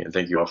having me, and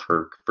thank you all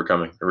for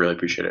coming. I really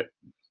appreciate it.